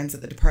my friends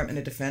at the Department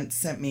of Defense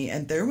sent me,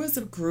 and there was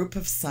a group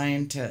of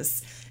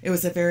scientists. It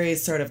was a very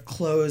sort of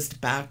closed,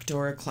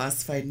 backdoor,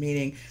 classified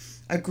meeting.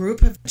 A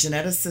group of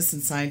geneticists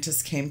and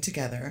scientists came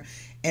together,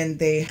 and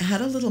they had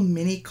a little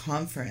mini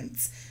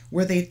conference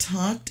where they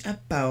talked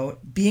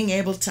about being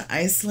able to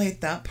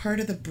isolate that part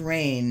of the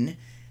brain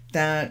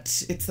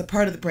that it's the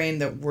part of the brain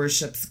that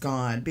worships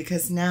God,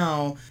 because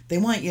now they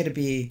want you to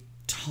be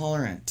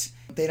tolerant.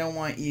 They don't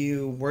want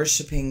you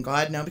worshiping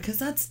God now because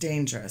that's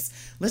dangerous.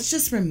 Let's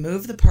just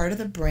remove the part of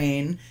the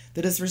brain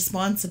that is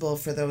responsible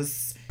for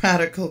those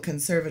radical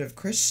conservative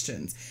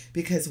Christians,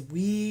 because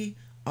we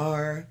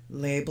are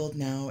labeled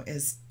now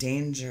as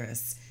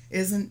dangerous.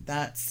 Isn't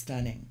that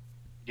stunning?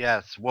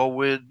 Yes. Well,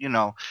 with,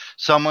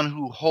 someone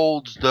who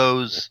holds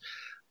those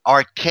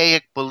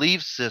archaic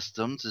belief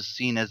systems is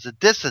seen as a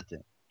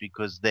dissident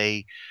because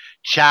they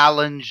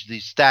challenge the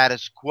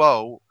status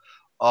quo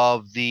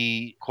of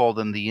the call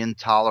them the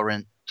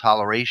intolerant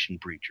toleration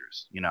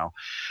preachers.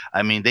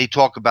 I mean, they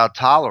talk about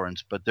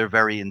tolerance, but they're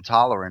very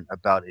intolerant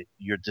about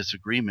your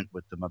disagreement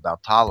with them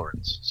about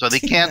tolerance, so they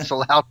Yeah.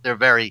 cancel out their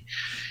very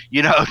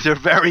their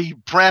very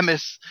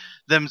premise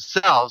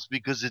themselves,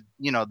 because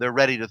they're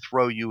ready to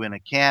throw you in a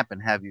camp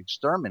and have you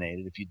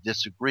exterminated if you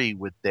disagree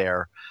with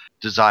their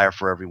desire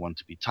for everyone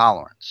to be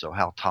tolerant. So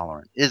how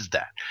tolerant is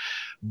that?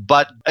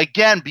 But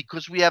again,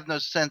 because we have no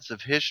sense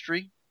of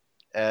history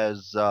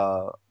as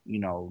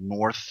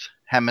North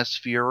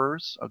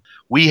Hemispherers,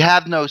 we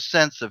have no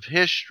sense of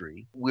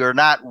history. We're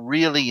not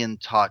really in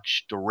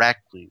touch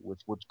directly with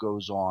what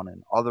goes on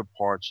in other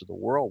parts of the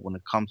world when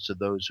it comes to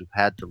those who've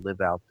had to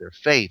live out their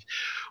faith.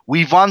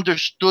 We've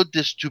understood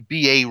this to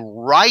be a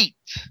right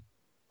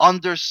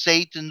under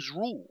Satan's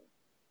rule.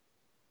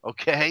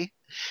 Okay?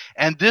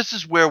 And this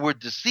is where we're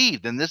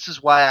deceived. And this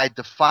is why I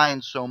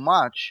define so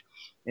much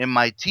in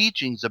my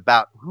teachings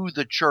about who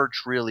the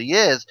church really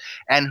is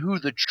and who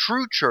the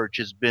true church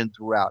has been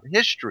throughout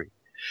history.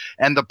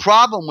 And the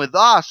problem with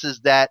us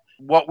is that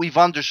what we've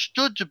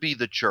understood to be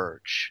the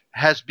church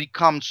has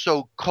become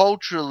so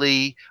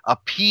culturally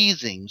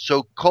appeasing,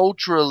 so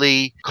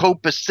culturally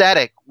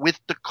copacetic with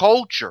the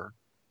culture,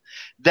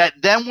 that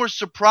then we're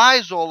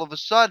surprised all of a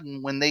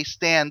sudden when they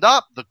stand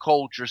up, the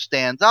culture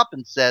stands up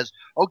and says,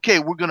 okay,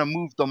 we're going to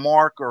move the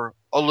marker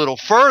a little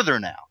further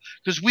now.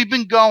 Because we've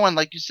been going,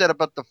 like you said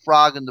about the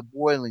frog in the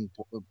boiling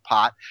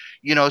pot,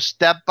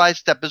 step by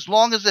step, as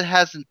long as it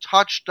hasn't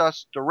touched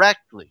us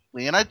directly.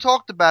 And I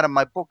talked about in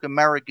my book,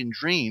 American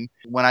Dream,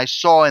 when I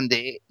saw in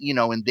the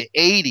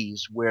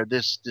 80s where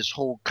this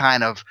whole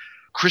kind of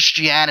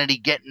Christianity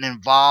getting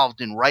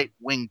involved in right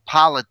wing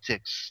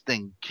politics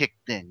thing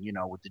kicked in,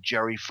 with the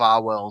Jerry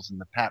Falwells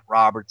and the Pat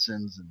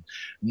Robertsons and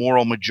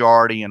moral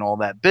majority and all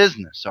that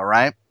business. All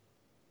right.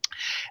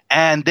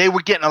 And they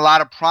were getting a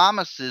lot of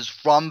promises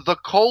from the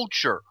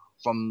culture,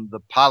 from the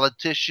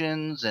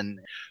politicians and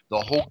the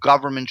whole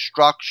government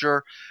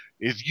structure.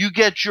 If you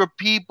get your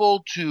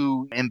people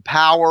to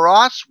empower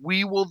us,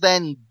 we will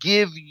then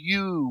give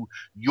you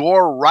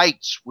your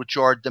rights, which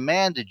are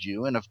demanded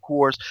you. And of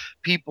course,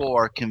 people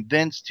are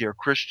convinced here,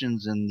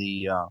 Christians in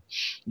the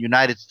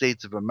United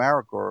States of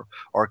America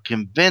are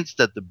convinced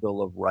that the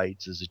Bill of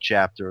Rights is a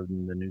chapter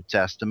in the New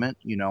Testament,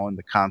 and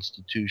the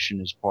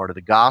Constitution is part of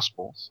the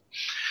Gospels.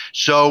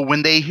 So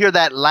when they hear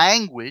that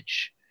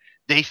language,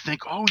 they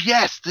think, oh,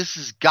 yes, this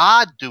is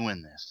God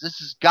doing this. This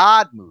is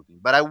God moving.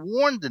 But I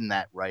warned in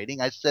that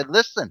writing, I said,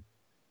 listen,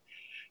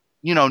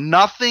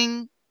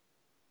 nothing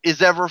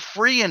is ever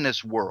free in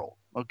this world.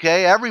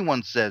 Okay,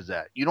 everyone says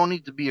that. You don't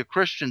need to be a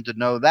Christian to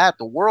know that.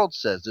 The world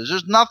says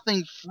there's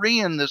nothing free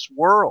in this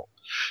world.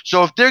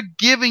 So if they're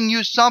giving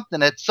you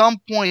something, at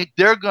some point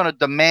they're going to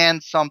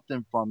demand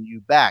something from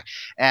you back.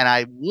 And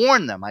I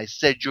warned them. I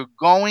said, you're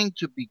going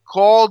to be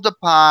called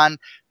upon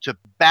to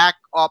back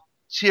up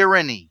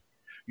tyranny.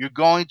 You're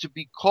going to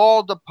be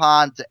called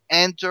upon to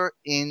enter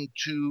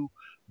into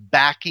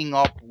backing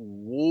up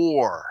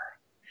war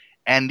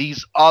and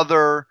these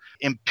other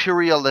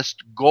imperialist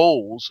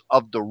goals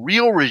of the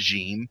real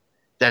regime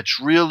that's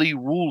really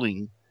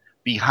ruling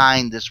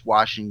behind this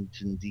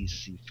Washington,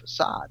 D.C.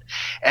 facade.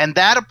 And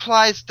that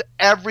applies to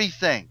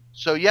everything.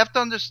 So you have to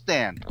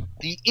understand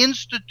the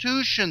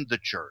institution, the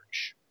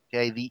church,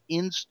 okay, the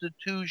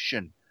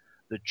institution,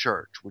 the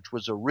church, which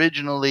was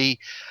originally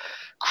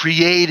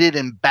created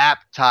and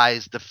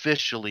baptized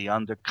officially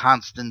under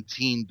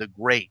Constantine the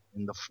Great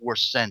in the 4th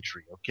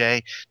century,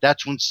 okay?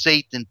 That's when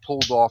Satan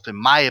pulled off, in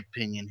my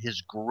opinion,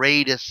 his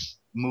greatest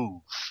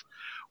move,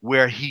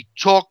 where he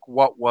took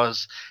what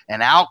was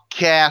an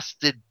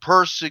outcasted,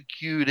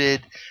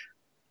 persecuted,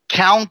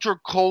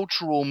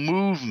 countercultural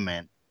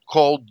movement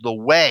called the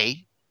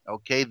Way,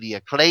 okay, the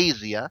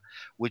ecclesia,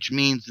 which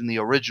means in the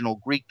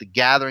original Greek, the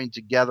gathering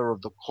together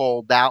of the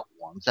called out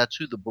ones. That's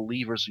who the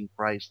believers in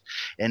Christ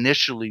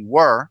initially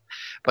were.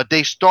 But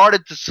they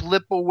started to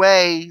slip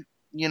away,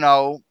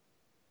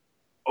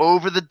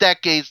 over the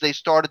decades, they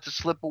started to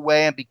slip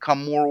away and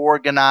become more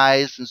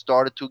organized and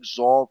started to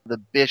exalt the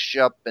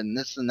bishop and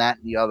this and that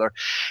and the other.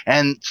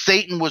 And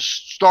Satan was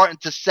starting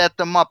to set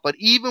them up. But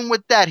even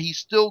with that, he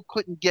still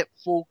couldn't get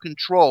full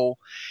control.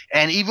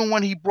 And even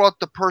when he brought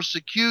the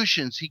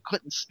persecutions, he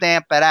couldn't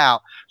stamp it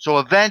out. So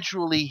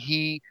eventually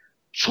he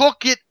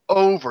took it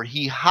over.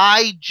 He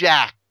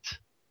hijacked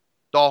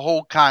the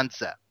whole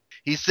concept.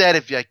 He said,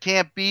 if you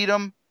can't beat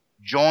them,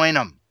 join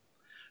them.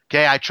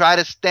 Okay, I try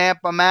to stamp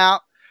them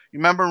out. You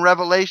remember in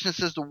Revelation it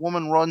says the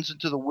woman runs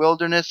into the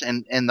wilderness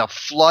and the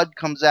flood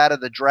comes out of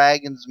the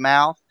dragon's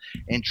mouth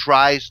and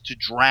tries to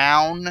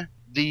drown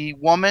the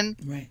woman.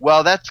 Right.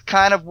 Well, that's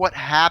kind of what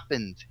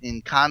happened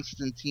in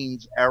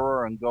Constantine's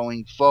era and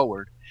going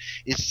forward.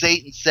 Is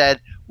Satan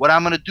said, what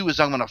I'm going to do is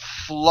I'm going to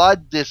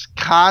flood this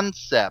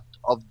concept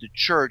of the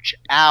church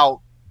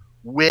out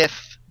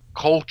with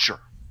culture.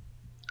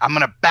 I'm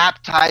going to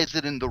baptize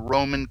it in the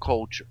Roman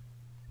culture.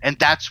 And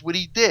that's what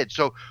he did.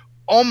 So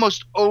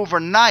almost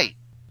overnight,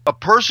 a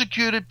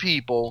persecuted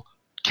people,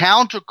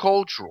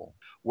 countercultural,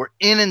 were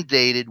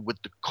inundated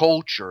with the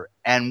culture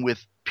and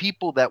with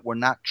people that were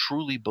not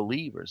truly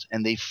believers.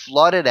 And they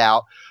flooded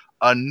out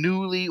a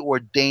newly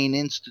ordained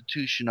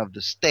institution of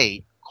the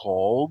state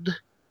called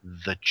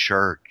the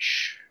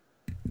church.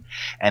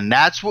 And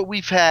that's what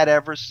we've had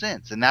ever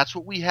since. And that's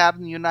what we have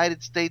in the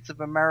United States of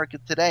America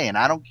today. And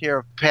I don't care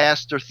if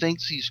pastor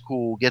thinks he's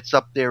cool, gets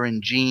up there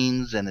in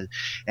jeans and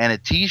a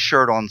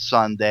t-shirt on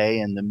Sunday,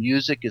 and the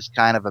music is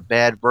kind of a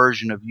bad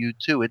version of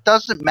U2. It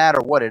doesn't matter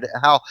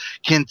how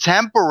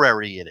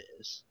contemporary it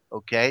is,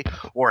 okay,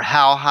 or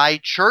how high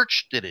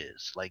churched it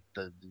is, like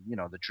the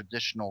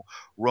traditional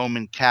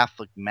Roman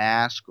Catholic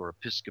Mass or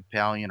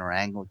Episcopalian or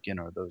Anglican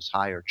or those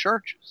higher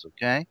churches,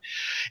 okay?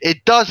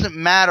 It doesn't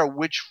matter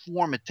which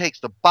form it takes.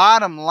 The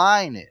bottom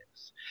line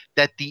is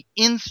that the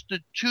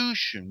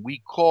institution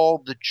we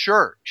call the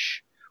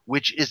church,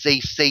 which is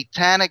a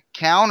satanic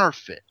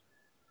counterfeit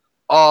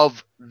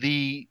of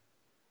the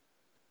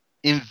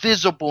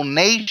invisible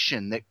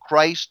nation that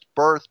Christ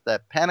birthed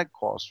at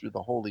Pentecost through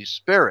the Holy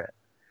Spirit,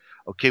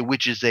 okay,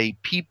 which is a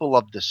people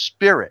of the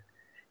Spirit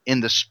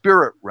in the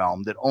spirit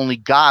realm that only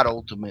God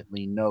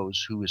ultimately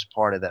knows who is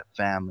part of that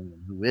family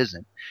and who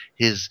isn't,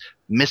 his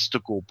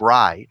mystical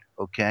bride,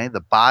 okay,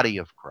 the body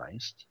of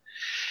Christ.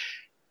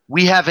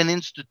 We have an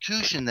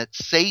institution that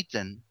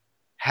Satan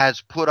has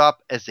put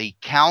up as a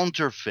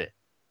counterfeit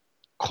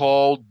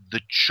called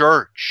the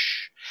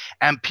church.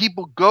 And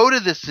people go to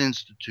this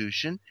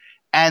institution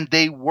and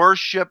they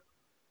worship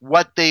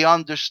what they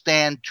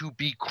understand to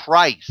be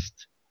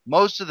Christ.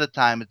 Most of the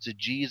time, it's a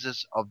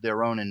Jesus of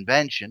their own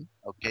invention,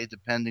 okay,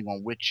 depending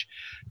on which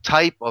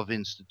type of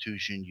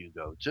institution you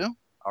go to,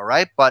 all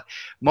right? But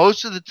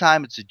most of the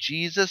time, it's a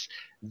Jesus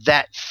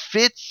that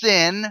fits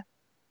in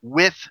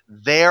with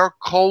their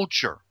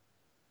culture.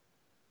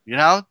 You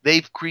know,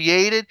 they've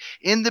created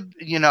in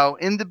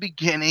the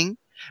beginning,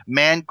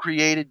 man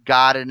created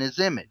God in his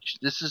image.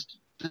 This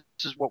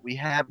is what we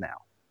have now.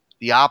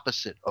 The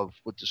opposite of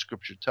what the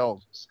scripture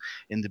tells us.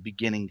 In the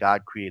beginning,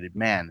 God created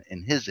man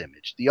in his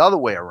image. The other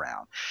way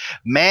around.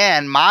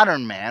 Man,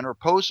 modern man or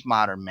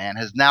postmodern man,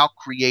 has now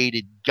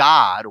created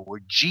God,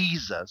 or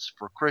Jesus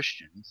for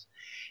Christians,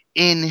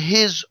 in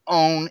his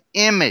own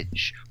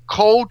image.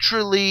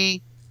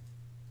 Culturally,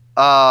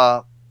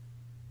 how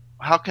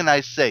can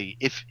I say?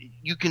 If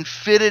you can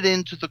fit it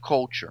into the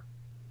culture.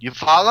 You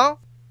follow?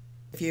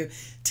 If you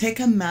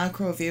take a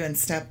macro view and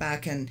step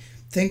back and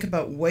think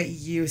about what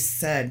you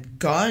said,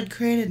 God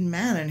created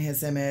man in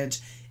his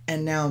image,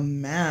 and now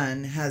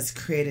man has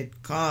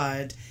created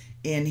God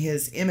in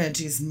his image.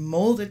 He's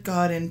molded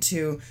God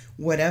into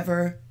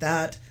whatever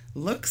that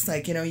looks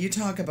like. You know, you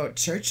talk about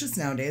churches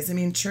nowadays. I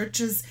mean,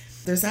 churches,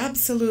 there's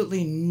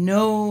absolutely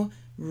no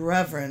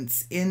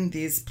reverence in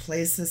these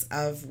places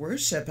of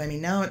worship. I mean,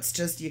 now it's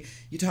just, you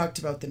talked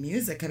about the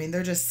music. I mean,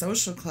 they're just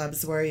social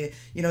clubs where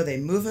they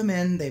move them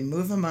in, they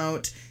move them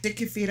out, stick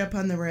your feet up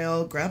on the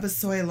rail, grab a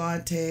soy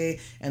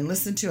latte, and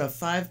listen to a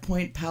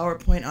 5-point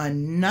PowerPoint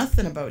on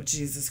nothing about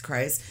Jesus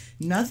Christ,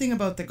 nothing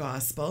about the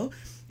gospel.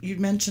 You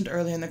mentioned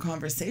earlier in the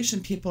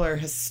conversation, people are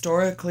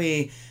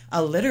historically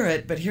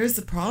illiterate, but here's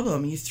the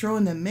problem. You throw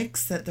in the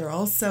mix that they're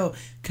also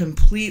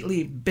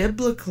completely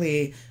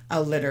biblically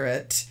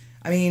illiterate.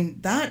 I mean,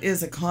 that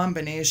is a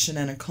combination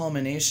and a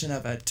culmination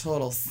of a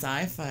total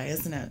sci-fi,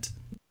 isn't it?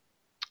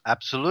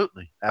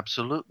 Absolutely.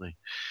 Absolutely.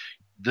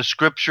 The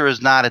scripture is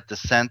not at the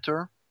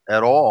center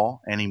at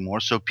all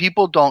anymore. So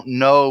people don't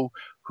know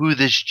who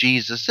this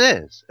Jesus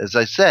is. As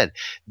I said,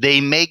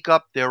 they make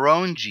up their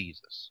own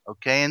Jesus.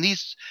 Okay. And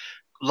these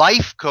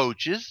life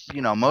coaches,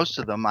 most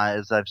of them,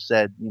 as I've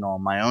said,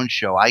 on my own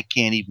show, I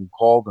can't even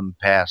call them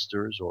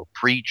pastors or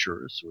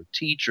preachers or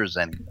teachers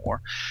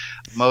anymore.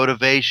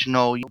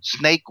 Motivational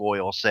snake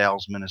oil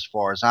salesmen, as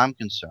far as I'm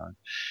concerned.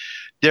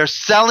 They're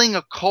selling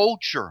a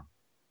culture.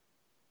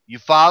 You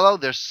follow?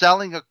 They're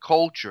selling a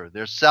culture.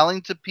 They're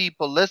selling to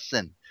people,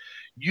 listen,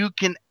 you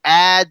can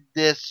add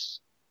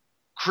this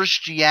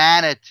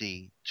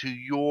Christianity to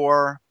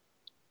your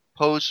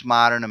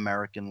postmodern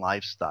American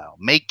lifestyle.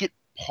 Make it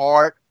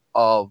part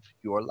of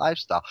your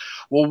lifestyle.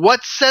 Well,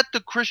 what set the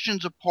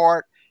Christians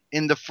apart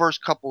in the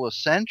first couple of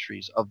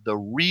centuries of the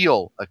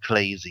real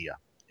ecclesia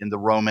in the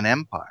Roman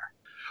Empire?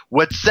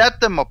 What set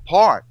them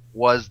apart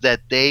was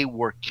that they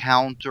were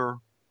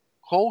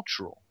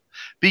counter-cultural.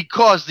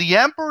 Because the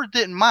emperor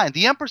didn't mind.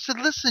 The emperor said,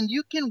 listen,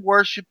 you can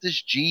worship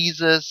this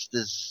Jesus,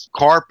 this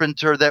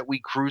carpenter that we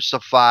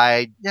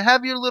crucified. You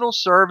have your little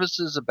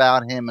services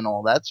about him and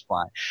all, that's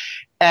fine.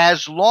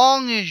 As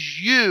long as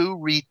you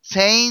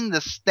retain the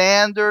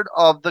standard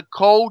of the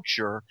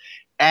culture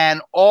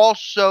and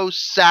also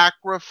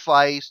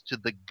sacrifice to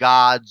the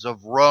gods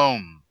of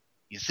Rome.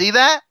 You see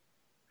that?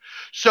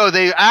 So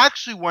they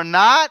actually were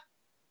not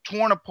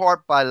torn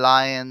apart by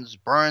lions,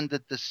 burned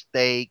at the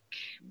stake,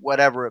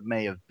 whatever it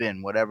may have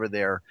been, whatever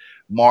their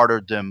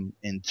martyrdom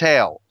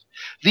entailed.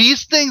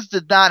 These things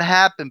did not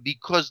happen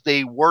because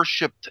they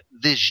worshipped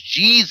this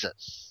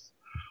Jesus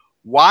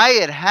Why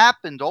it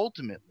happened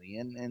ultimately,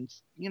 and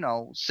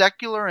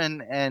secular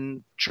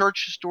and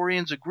church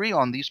historians agree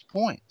on these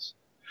points.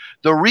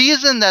 The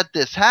reason that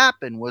this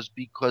happened was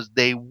because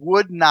they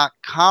would not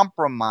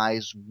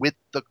compromise with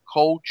the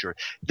culture.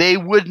 They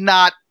would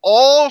not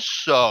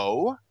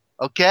also,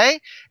 okay,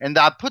 and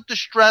I put the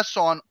stress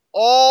on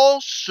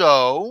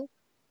also,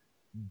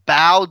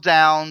 bow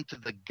down to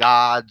the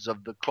gods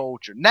of the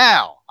culture.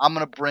 Now, I'm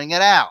going to bring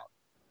it out,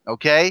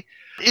 okay?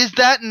 Is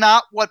that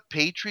not what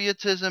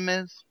patriotism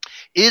is?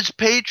 Is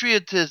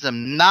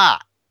patriotism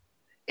not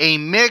a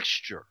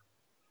mixture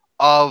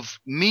of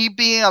me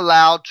being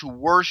allowed to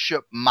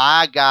worship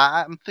my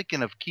God? I'm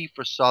thinking of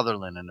Kiefer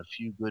Sutherland and A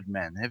Few Good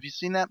Men. Have you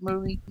seen that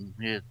movie?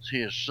 It's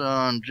his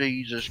son,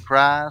 Jesus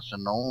Christ,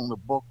 and the only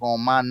book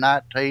on my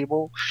night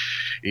table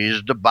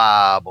is the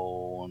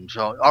Bible. And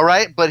so, all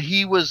right, but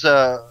he was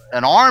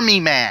an army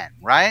man,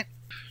 right?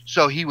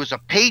 So he was a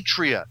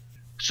patriot.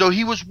 So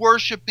he was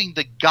worshiping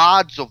the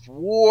gods of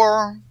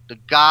war, the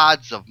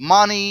gods of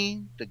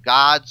money, the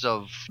gods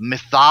of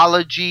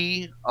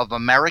mythology, of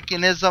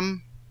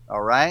Americanism,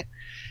 all right?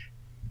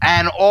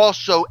 And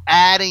also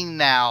adding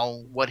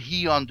now what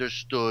he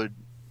understood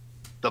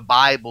the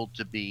Bible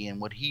to be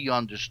and what he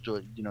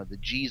understood, the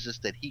Jesus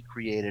that he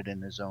created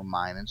in his own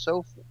mind and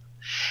so forth.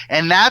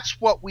 And that's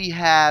what we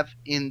have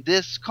in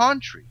this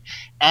country.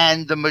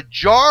 And the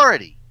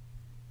majority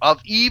of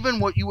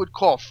even what you would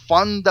call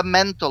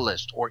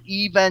fundamentalist or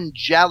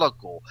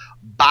evangelical,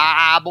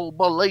 Bible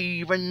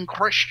believing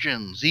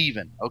Christians,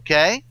 even,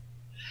 okay,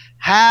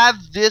 have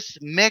this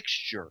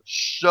mixture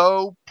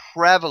so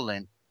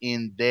prevalent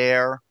in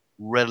their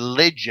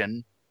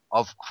religion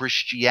of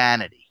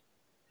Christianity.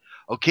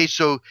 Okay,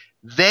 so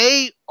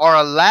they are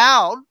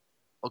allowed,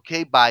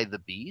 okay, by the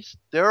beast,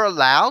 they're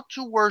allowed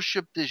to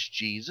worship this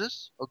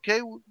Jesus,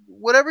 okay,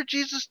 whatever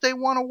Jesus they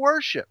want to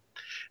worship.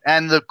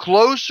 And the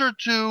closer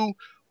to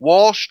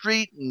Wall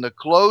Street and the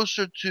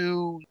closer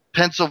to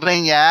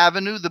Pennsylvania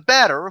Avenue, the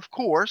better, of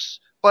course.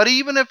 But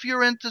even if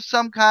you're into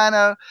some kind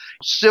of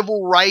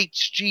civil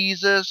rights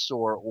Jesus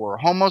or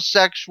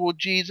homosexual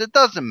Jesus, it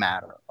doesn't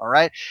matter, all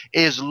right?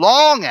 As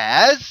long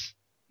as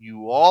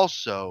you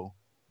also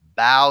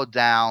bow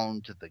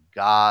down to the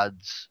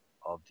gods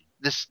of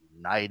this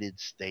United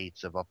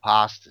States of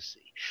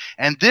apostasy.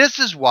 And this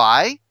is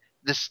why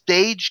the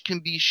stage can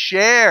be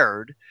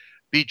shared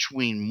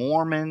between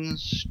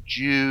Mormons,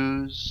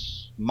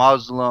 Jews,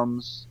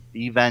 Muslims,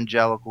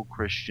 evangelical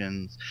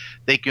Christians.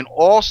 They can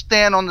all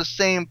stand on the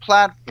same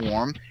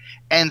platform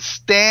and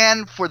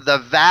stand for the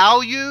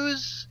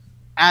values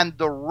and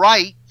the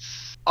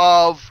rights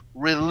of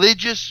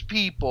religious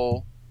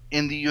people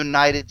in the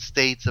United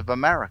States of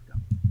America.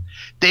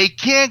 They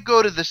can't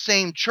go to the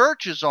same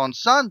churches on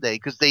Sunday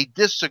because they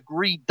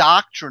disagree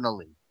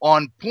doctrinally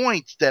on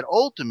points that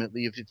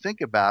ultimately, if you think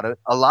about it,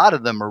 a lot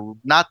of them are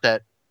not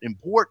that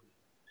important.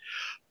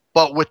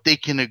 But what they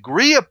can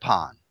agree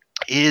upon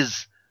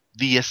is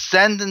the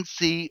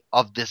ascendancy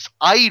of this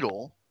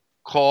idol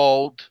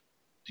called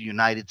the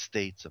United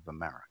States of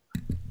America.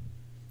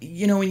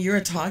 When you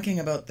were talking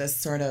about this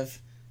sort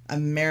of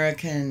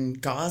American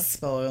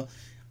gospel,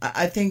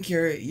 I think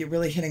you're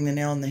really hitting the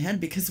nail on the head,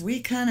 because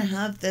we kind of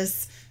have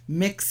this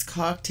mixed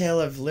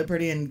cocktail of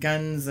liberty and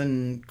guns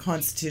and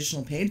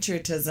constitutional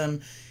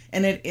patriotism,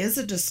 and it is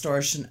a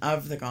distortion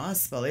of the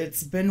gospel.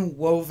 It's been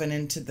woven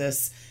into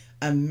this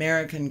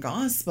American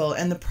gospel,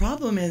 and the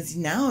problem is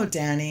now,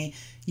 Danny,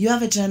 you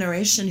have a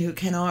generation who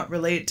cannot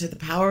relate to the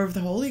power of the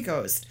Holy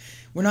Ghost.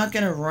 We're not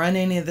going to run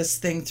any of this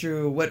thing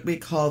through what we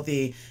call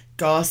the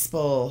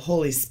gospel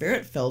Holy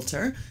Spirit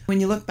filter.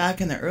 When you look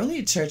back in the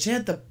early church, they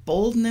had the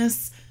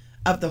boldness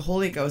of the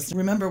Holy Ghost.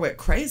 Remember what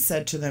Christ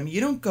said to them: you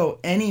don't go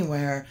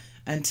anywhere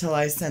until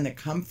I send the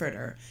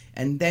Comforter,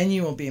 and then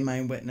you will be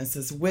my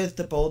witnesses, with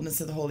the boldness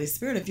of the Holy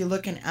Spirit. If you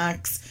look in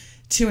Acts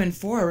 2 and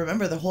 4,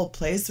 remember the whole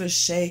place was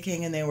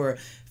shaking and they were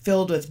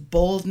filled with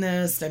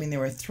boldness. I mean, they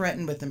were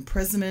threatened with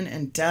imprisonment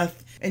and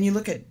death. And you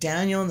look at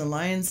Daniel in the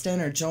lion's den,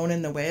 or Jonah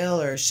in the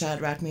whale, or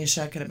Shadrach,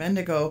 Meshach, and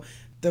Abednego.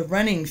 The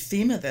running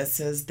theme of this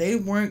is they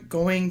weren't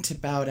going to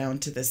bow down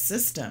to the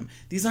system.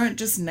 These aren't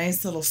just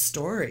nice little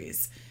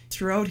stories.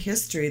 Throughout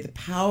history, the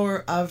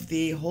power of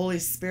the Holy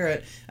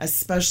Spirit,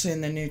 especially in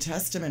the New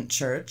Testament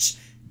church,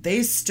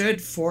 they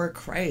stood for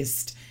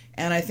Christ.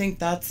 And I think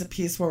that's the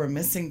piece where we're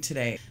missing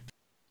today.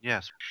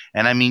 Yes.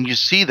 And I mean, you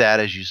see that,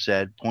 as you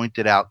said,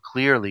 pointed out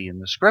clearly in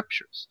the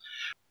scriptures.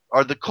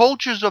 Are the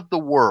cultures of the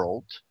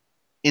world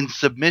in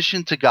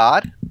submission to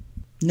God?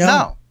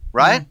 No,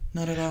 right?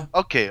 No, not at all.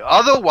 Okay.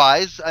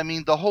 Otherwise, I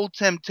mean, the whole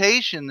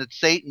temptation that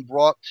Satan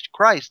brought to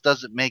Christ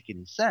doesn't make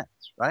any sense,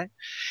 right?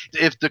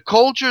 If the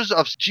cultures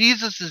of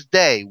Jesus'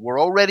 day were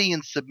already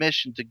in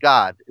submission to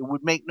God, it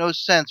would make no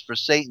sense for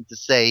Satan to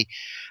say,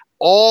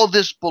 all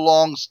this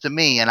belongs to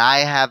me and I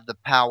have the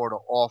power to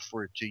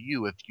offer it to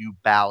you if you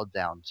bow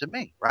down to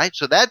me, right?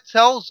 So that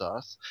tells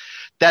us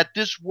that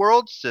this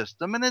world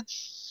system, and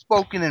it's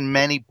spoken in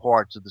many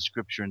parts of the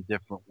scripture in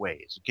different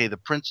ways. Okay, the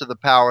prince of the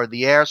power of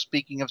the air,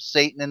 speaking of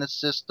Satan and his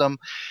system,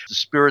 the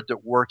spirit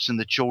that works in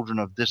the children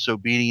of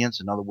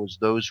disobedience, in other words,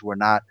 those who are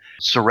not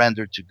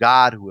surrendered to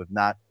God, who have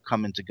not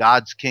come into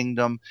God's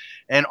kingdom,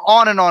 and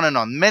on and on and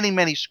on. Many,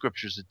 many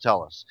scriptures that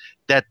tell us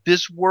that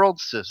this world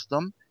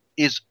system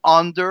is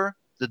under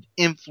the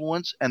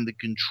influence and the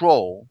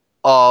control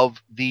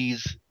of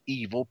these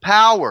evil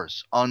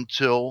powers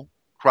until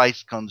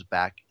Christ comes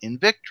back in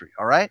victory.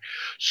 All right.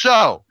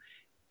 So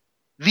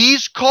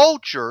these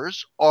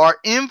cultures are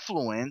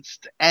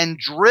influenced and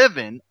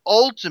driven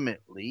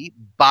ultimately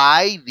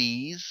by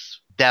these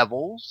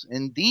devils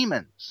and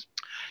demons.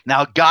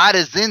 Now, God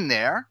is in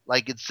there,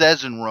 like it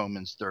says in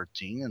Romans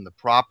 13, in the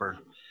proper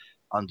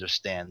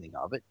understanding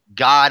of it.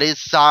 God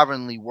is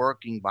sovereignly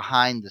working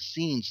behind the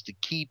scenes to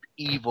keep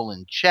evil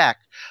in check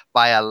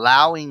by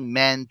allowing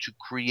men to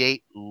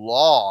create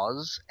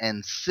laws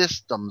and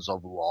systems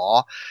of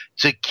law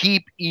to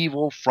keep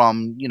evil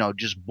from,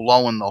 just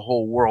blowing the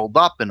whole world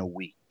up in a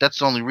week. That's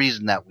the only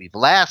reason that we've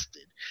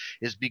lasted,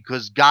 is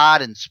because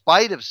God, in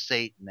spite of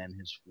Satan and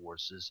his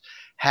forces,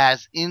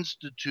 has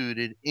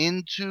instituted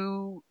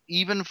into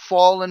even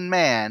fallen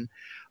man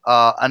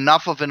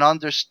enough of an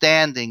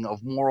understanding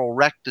of moral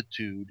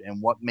rectitude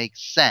and what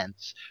makes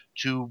sense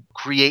to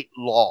create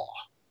law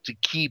to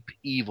keep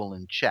evil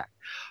in check.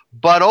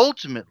 But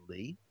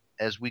ultimately,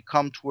 as we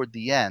come toward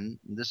the end,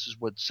 and this is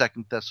what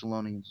Second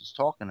Thessalonians is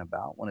talking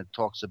about when it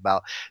talks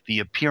about the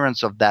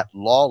appearance of that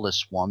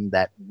lawless one,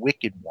 that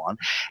wicked one,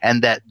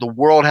 and that the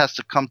world has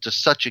to come to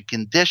such a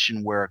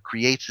condition where it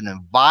creates an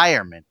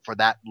environment for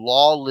that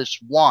lawless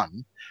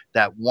one,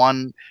 that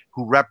one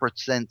who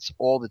represents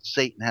all that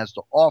Satan has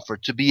to offer,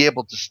 to be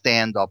able to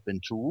stand up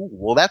and to rule.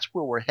 Well, that's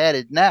where we're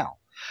headed now.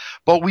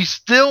 But we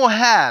still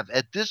have,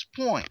 at this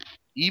point,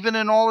 even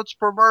in all its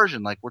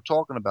perversion, like we're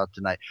talking about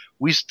tonight,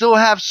 we still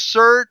have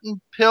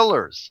certain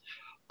pillars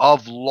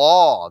of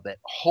law that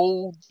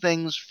hold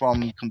things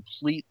from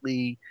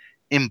completely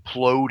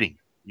imploding,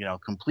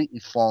 completely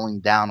falling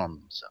down on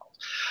themselves.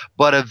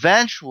 But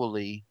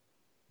eventually,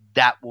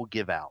 that will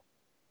give out.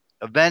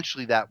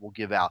 Eventually, that will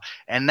give out.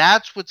 And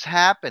that's what's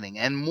happening.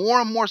 And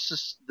more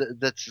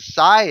that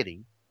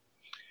society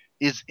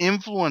is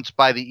influenced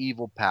by the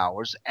evil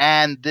powers,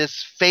 and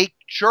this fake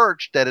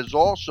church that is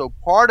also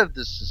part of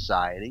this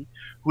society,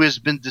 who has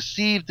been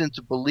deceived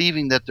into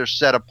believing that they're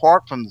set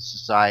apart from the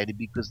society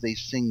because they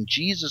sing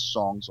Jesus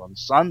songs on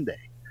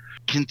Sunday,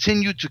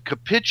 continue to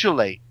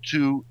capitulate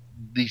to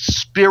the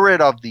spirit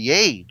of the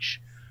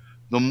age.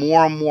 The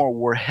more and more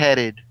we're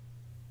headed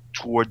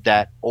toward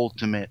that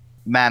ultimate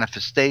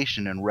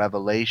manifestation and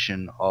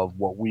revelation of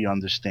what we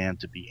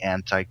understand to be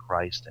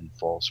Antichrist and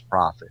false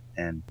prophet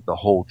and the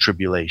whole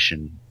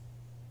tribulation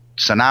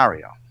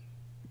scenario.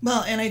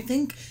 Well, and I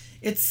think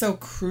it's so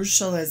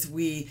crucial as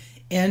we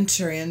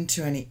enter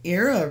into an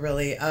era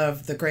really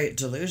of the great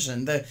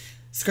delusion. The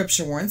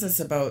scripture warns us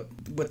about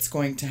what's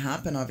going to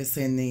happen,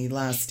 obviously, in the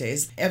last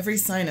days. Every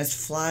sign is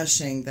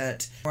flashing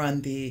that we're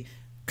on the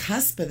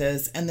cusp of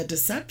this, and the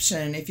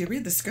deception, if you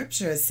read the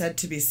scripture, is said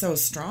to be so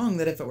strong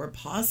that if it were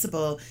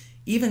possible,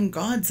 even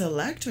God's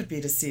elect would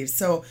be deceived.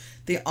 So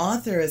the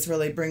author is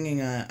really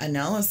bringing an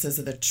analysis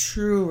of the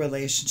true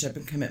relationship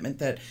and commitment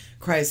that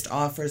Christ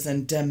offers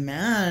and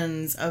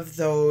demands of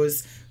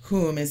those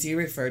whom, as you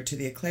referred to,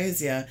 the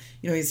ecclesia.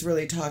 He's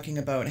really talking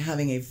about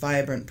having a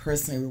vibrant,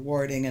 personally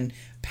rewarding, and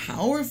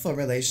powerful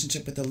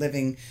relationship with the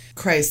living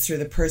Christ through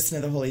the person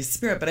of the Holy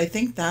Spirit. But I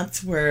think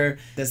that's where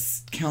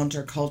this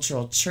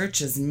countercultural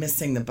church is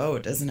missing the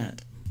boat, isn't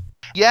it?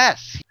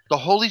 Yes, the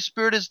Holy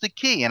Spirit is the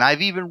key. And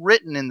I've even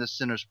written in the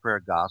Sinner's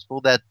Prayer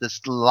Gospel that this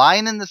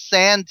line in the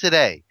sand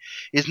today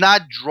is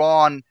not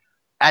drawn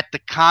at the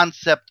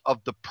concept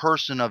of the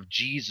person of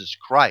Jesus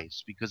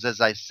Christ, because as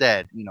I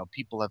said,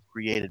 people have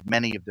created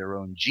many of their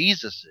own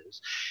Jesuses.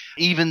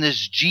 Even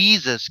this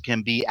Jesus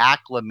can be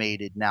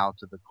acclimated now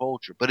to the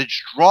culture, but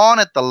it's drawn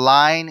at the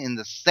line in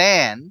the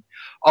sand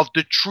of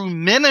the true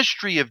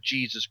ministry of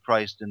Jesus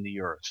Christ in the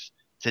earth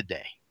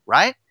today,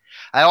 right?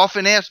 I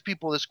often ask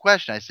people this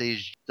question. I say,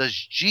 does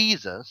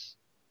Jesus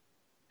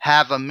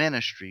have a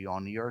ministry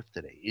on the earth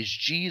today? Is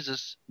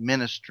Jesus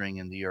ministering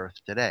in the earth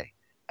today?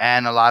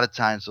 And a lot of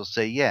times they'll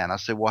say, yeah. And I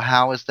say, well,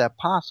 how is that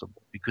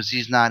possible? Because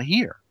he's not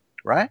here,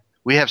 right?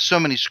 We have so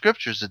many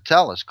scriptures that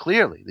tell us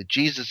clearly that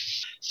Jesus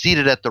is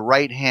seated at the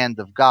right hand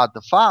of God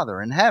the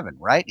Father in heaven,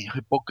 right?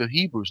 The book of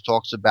Hebrews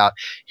talks about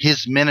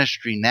his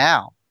ministry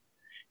now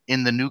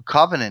in the new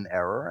covenant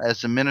era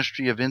as a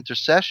ministry of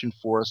intercession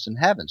for us in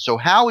heaven. So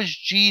how is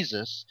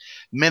Jesus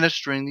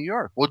ministering the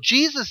earth? Well,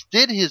 Jesus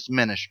did his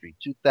ministry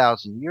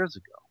 2,000 years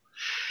ago.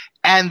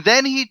 And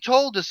then he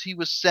told us he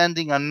was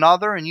sending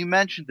another, and you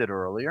mentioned it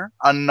earlier,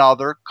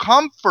 another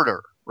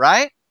comforter,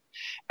 right?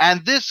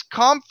 And this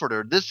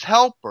comforter, this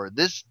helper,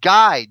 this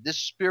guide, this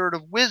spirit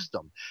of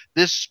wisdom,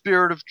 this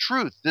spirit of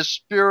truth, this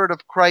spirit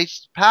of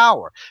Christ's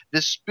power,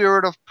 this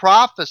spirit of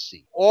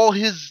prophecy, all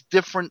his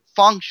different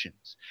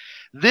functions.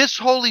 This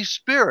Holy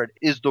Spirit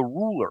is the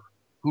ruler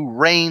who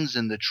reigns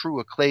in the true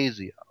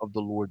ecclesia of the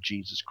Lord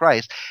Jesus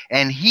Christ.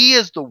 And he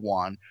is the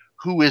one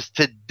who is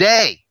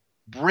today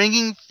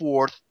bringing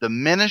forth the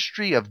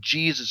ministry of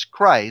Jesus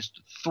Christ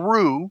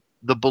through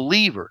the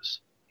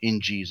believers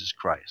in Jesus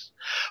Christ.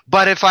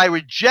 But if I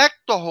reject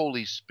the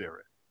Holy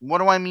Spirit, what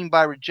do I mean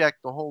by reject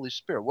the Holy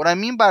Spirit? What I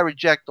mean by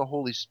reject the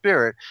Holy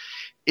Spirit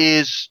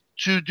is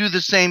to do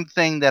the same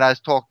thing that I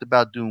talked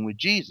about doing with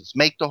Jesus.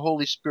 Make the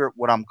Holy Spirit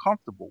what I'm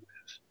comfortable with.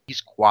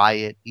 He's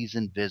quiet. He's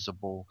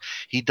invisible.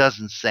 He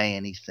doesn't say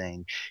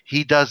anything.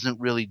 He doesn't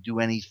really do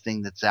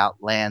anything that's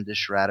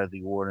outlandish or out of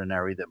the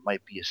ordinary that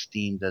might be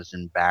esteemed as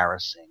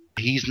embarrassing.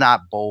 He's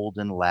not bold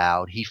and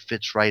loud. He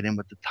fits right in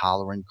with the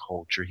tolerant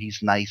culture. He's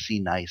nicey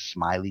nice,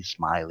 smiley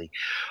smiley.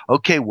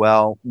 Okay,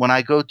 well, when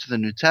I go to the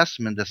New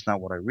Testament, that's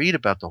not what I read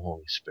about the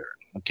Holy Spirit.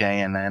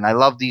 Okay, and I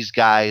love these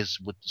guys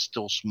with the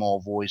still small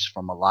voice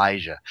from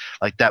Elijah.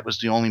 Like that was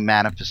the only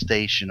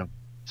manifestation of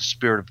the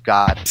Spirit of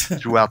God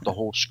throughout the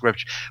whole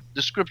scripture.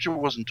 The scripture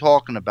wasn't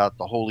talking about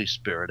the Holy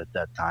Spirit at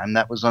that time.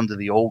 That was under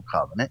the old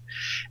covenant.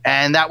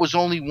 And that was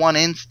only one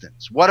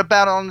instance. What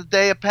about on the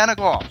day of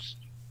Pentecost?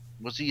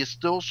 Was he a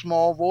still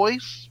small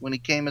voice when he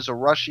came as a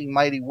rushing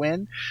mighty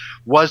wind?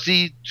 Was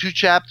he 2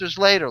 chapters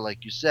later,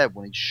 like you said,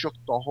 when he shook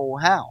the whole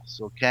house,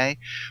 okay?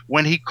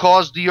 When he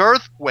caused the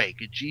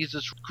earthquake at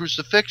Jesus'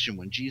 crucifixion,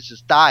 when Jesus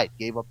died,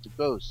 gave up the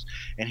ghost,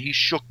 and he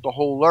shook the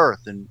whole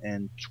earth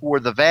and tore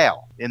the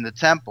veil in the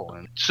temple.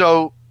 And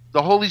so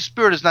the Holy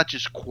Spirit is not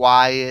just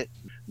quiet,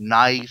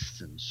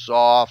 nice, and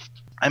soft.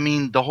 I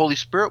mean, the Holy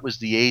Spirit was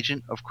the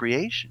agent of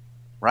creation,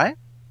 right?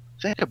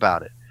 Think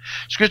about it.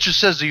 Scripture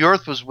says the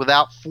earth was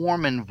without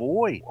form and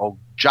void, a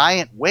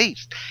giant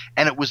waste,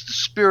 and it was the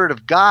Spirit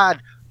of God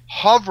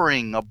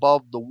hovering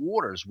above the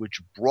waters,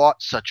 which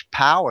brought such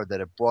power that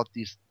it brought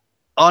these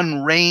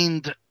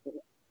unreigned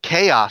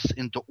chaos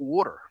into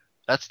order.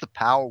 That's the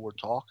power we're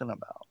talking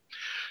about.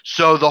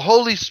 So the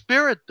Holy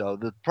Spirit, though,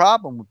 the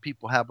problem what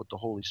people have with the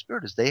Holy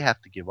Spirit is they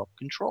have to give up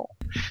control.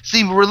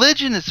 See,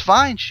 religion is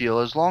fine,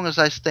 Sheila, as long as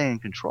I stay in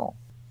control.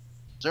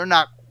 They're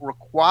not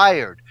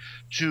required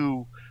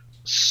to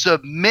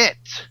submit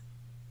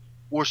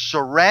or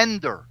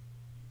surrender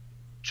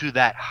to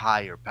that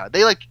higher power.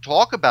 They like to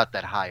talk about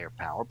that higher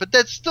power, but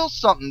that's still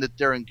something that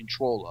they're in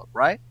control of,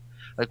 right?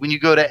 Like when you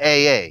go to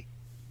AA,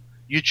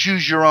 you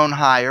choose your own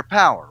higher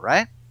power,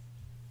 right?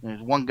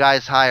 One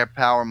guy's higher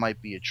power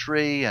might be a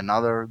tree,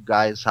 another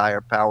guy's higher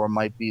power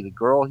might be the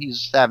girl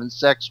he's having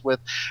sex with,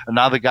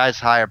 another guy's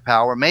higher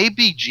power may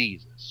be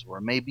Jesus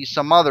or maybe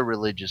some other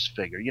religious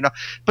figure,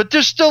 but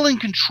they're still in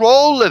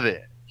control of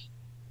it.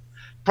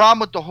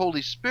 Problem with the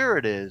Holy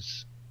Spirit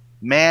is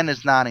man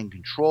is not in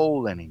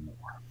control anymore.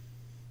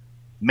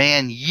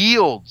 Man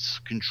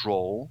yields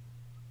control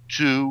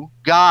to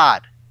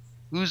God.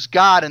 Who's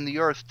God in the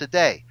earth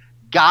today?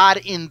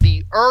 God in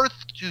the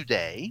earth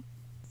today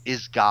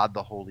is God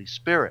the Holy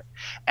Spirit.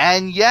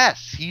 And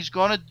yes, he's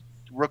going to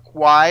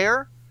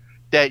require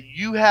that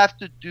you have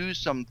to do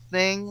some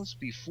things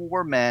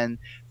before men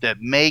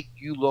that make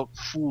you look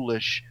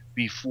foolish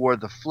before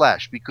the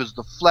flesh, because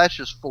the flesh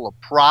is full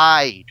of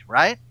pride,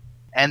 right?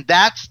 And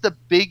that's the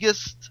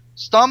biggest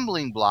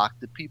stumbling block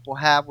that people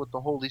have with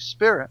the Holy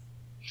Spirit.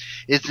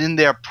 It's in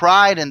their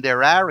pride and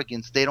their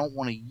arrogance. They don't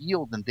want to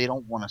yield and they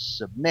don't want to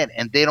submit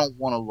and they don't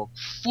want to look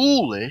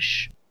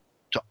foolish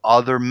to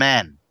other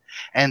men.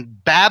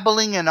 And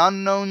babbling in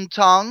unknown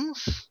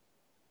tongues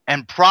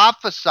and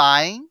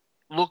prophesying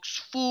looks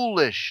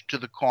foolish to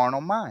the carnal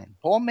mind.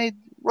 Paul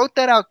wrote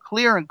that out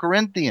clear in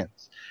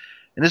Corinthians.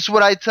 And this is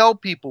what I tell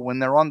people when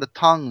they're on the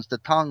tongues.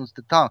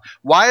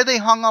 Why are they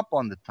hung up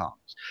on the tongues?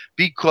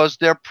 Because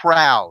they're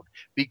proud,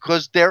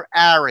 because they're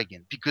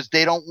arrogant, because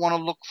they don't want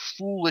to look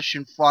foolish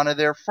in front of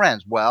their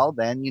friends. Well,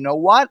 then, you know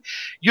what?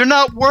 You're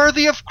not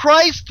worthy of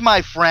Christ,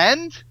 my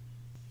friend.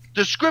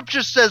 The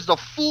scripture says the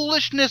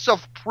foolishness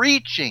of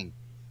preaching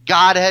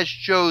God has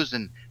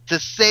chosen to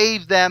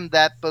save them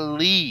that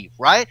believe,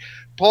 right?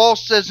 Paul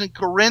says in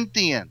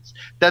Corinthians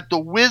that the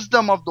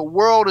wisdom of the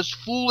world is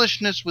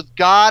foolishness with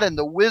God and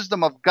the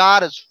wisdom of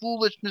God is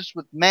foolishness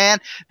with man.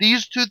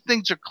 These two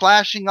things are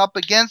clashing up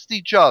against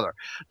each other.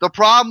 The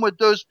problem with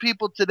those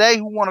people today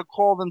who want to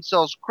call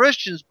themselves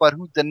Christians but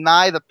who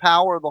deny the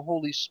power of the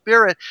Holy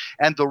Spirit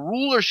and the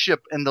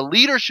rulership and the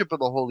leadership of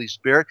the Holy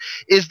Spirit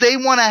is they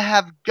want to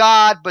have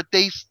God, but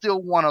they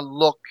still want to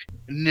look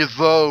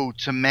niveau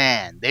to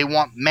man. They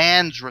want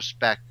man's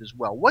respect as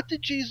well. What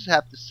did Jesus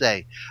have to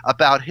say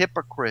about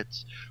hypocrites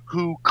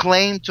who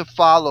claim to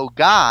follow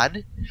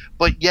God,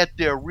 but yet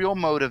their real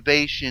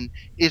motivation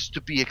is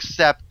to be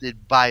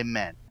accepted by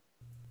men?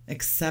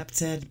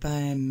 Accepted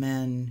by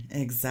men,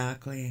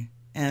 exactly.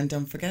 And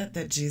don't forget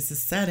that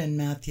Jesus said in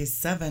Matthew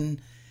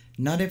 7,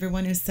 "Not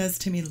everyone who says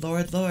to me,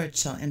 'Lord, Lord,'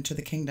 shall enter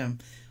the kingdom.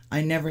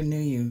 I never knew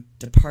you.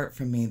 Depart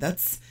from me."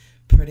 That's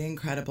Pretty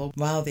incredible.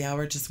 Wow, the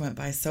hour just went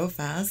by so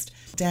fast.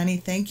 Danny,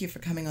 thank you for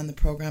coming on the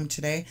program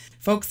today.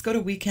 Folks, go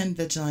to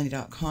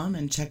weekendvigilante.com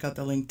and check out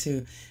the link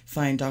to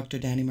find Dr.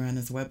 Danny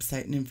Morano's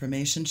website and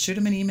information. Shoot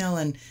him an email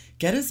and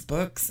get his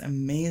books.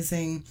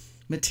 Amazing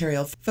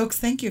material. Folks,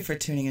 thank you for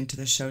tuning into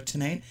the show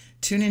tonight.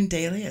 Tune in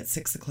daily at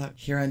 6 o'clock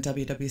here on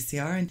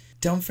WWCR. And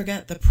don't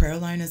forget, the prayer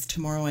line is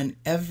tomorrow and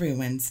every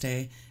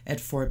Wednesday at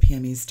 4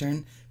 p.m.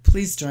 Eastern.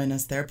 Please join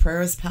us there.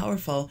 Prayer is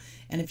powerful.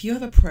 And if you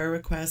have a prayer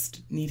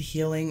request, need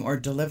healing or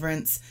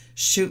deliverance,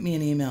 shoot me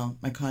an email.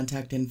 My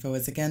contact info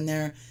is again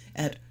there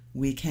at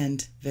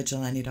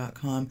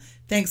weekendvigilante.com.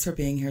 Thanks for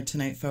being here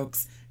tonight,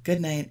 folks.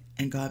 Good night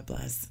and God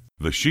bless.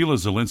 The Sheila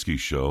Zielinski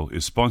Show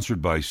is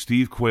sponsored by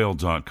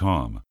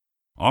SteveQuail.com,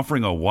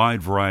 offering a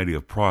wide variety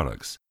of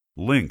products,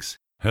 links,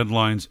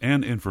 headlines,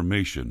 and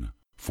information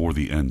for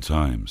the end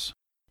times.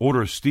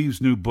 Order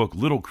Steve's new book,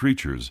 Little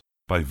Creatures,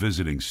 by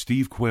visiting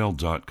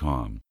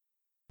SteveQuail.com.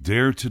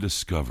 Dare to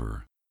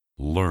discover,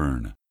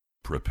 learn,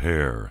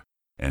 prepare,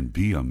 and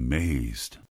be amazed.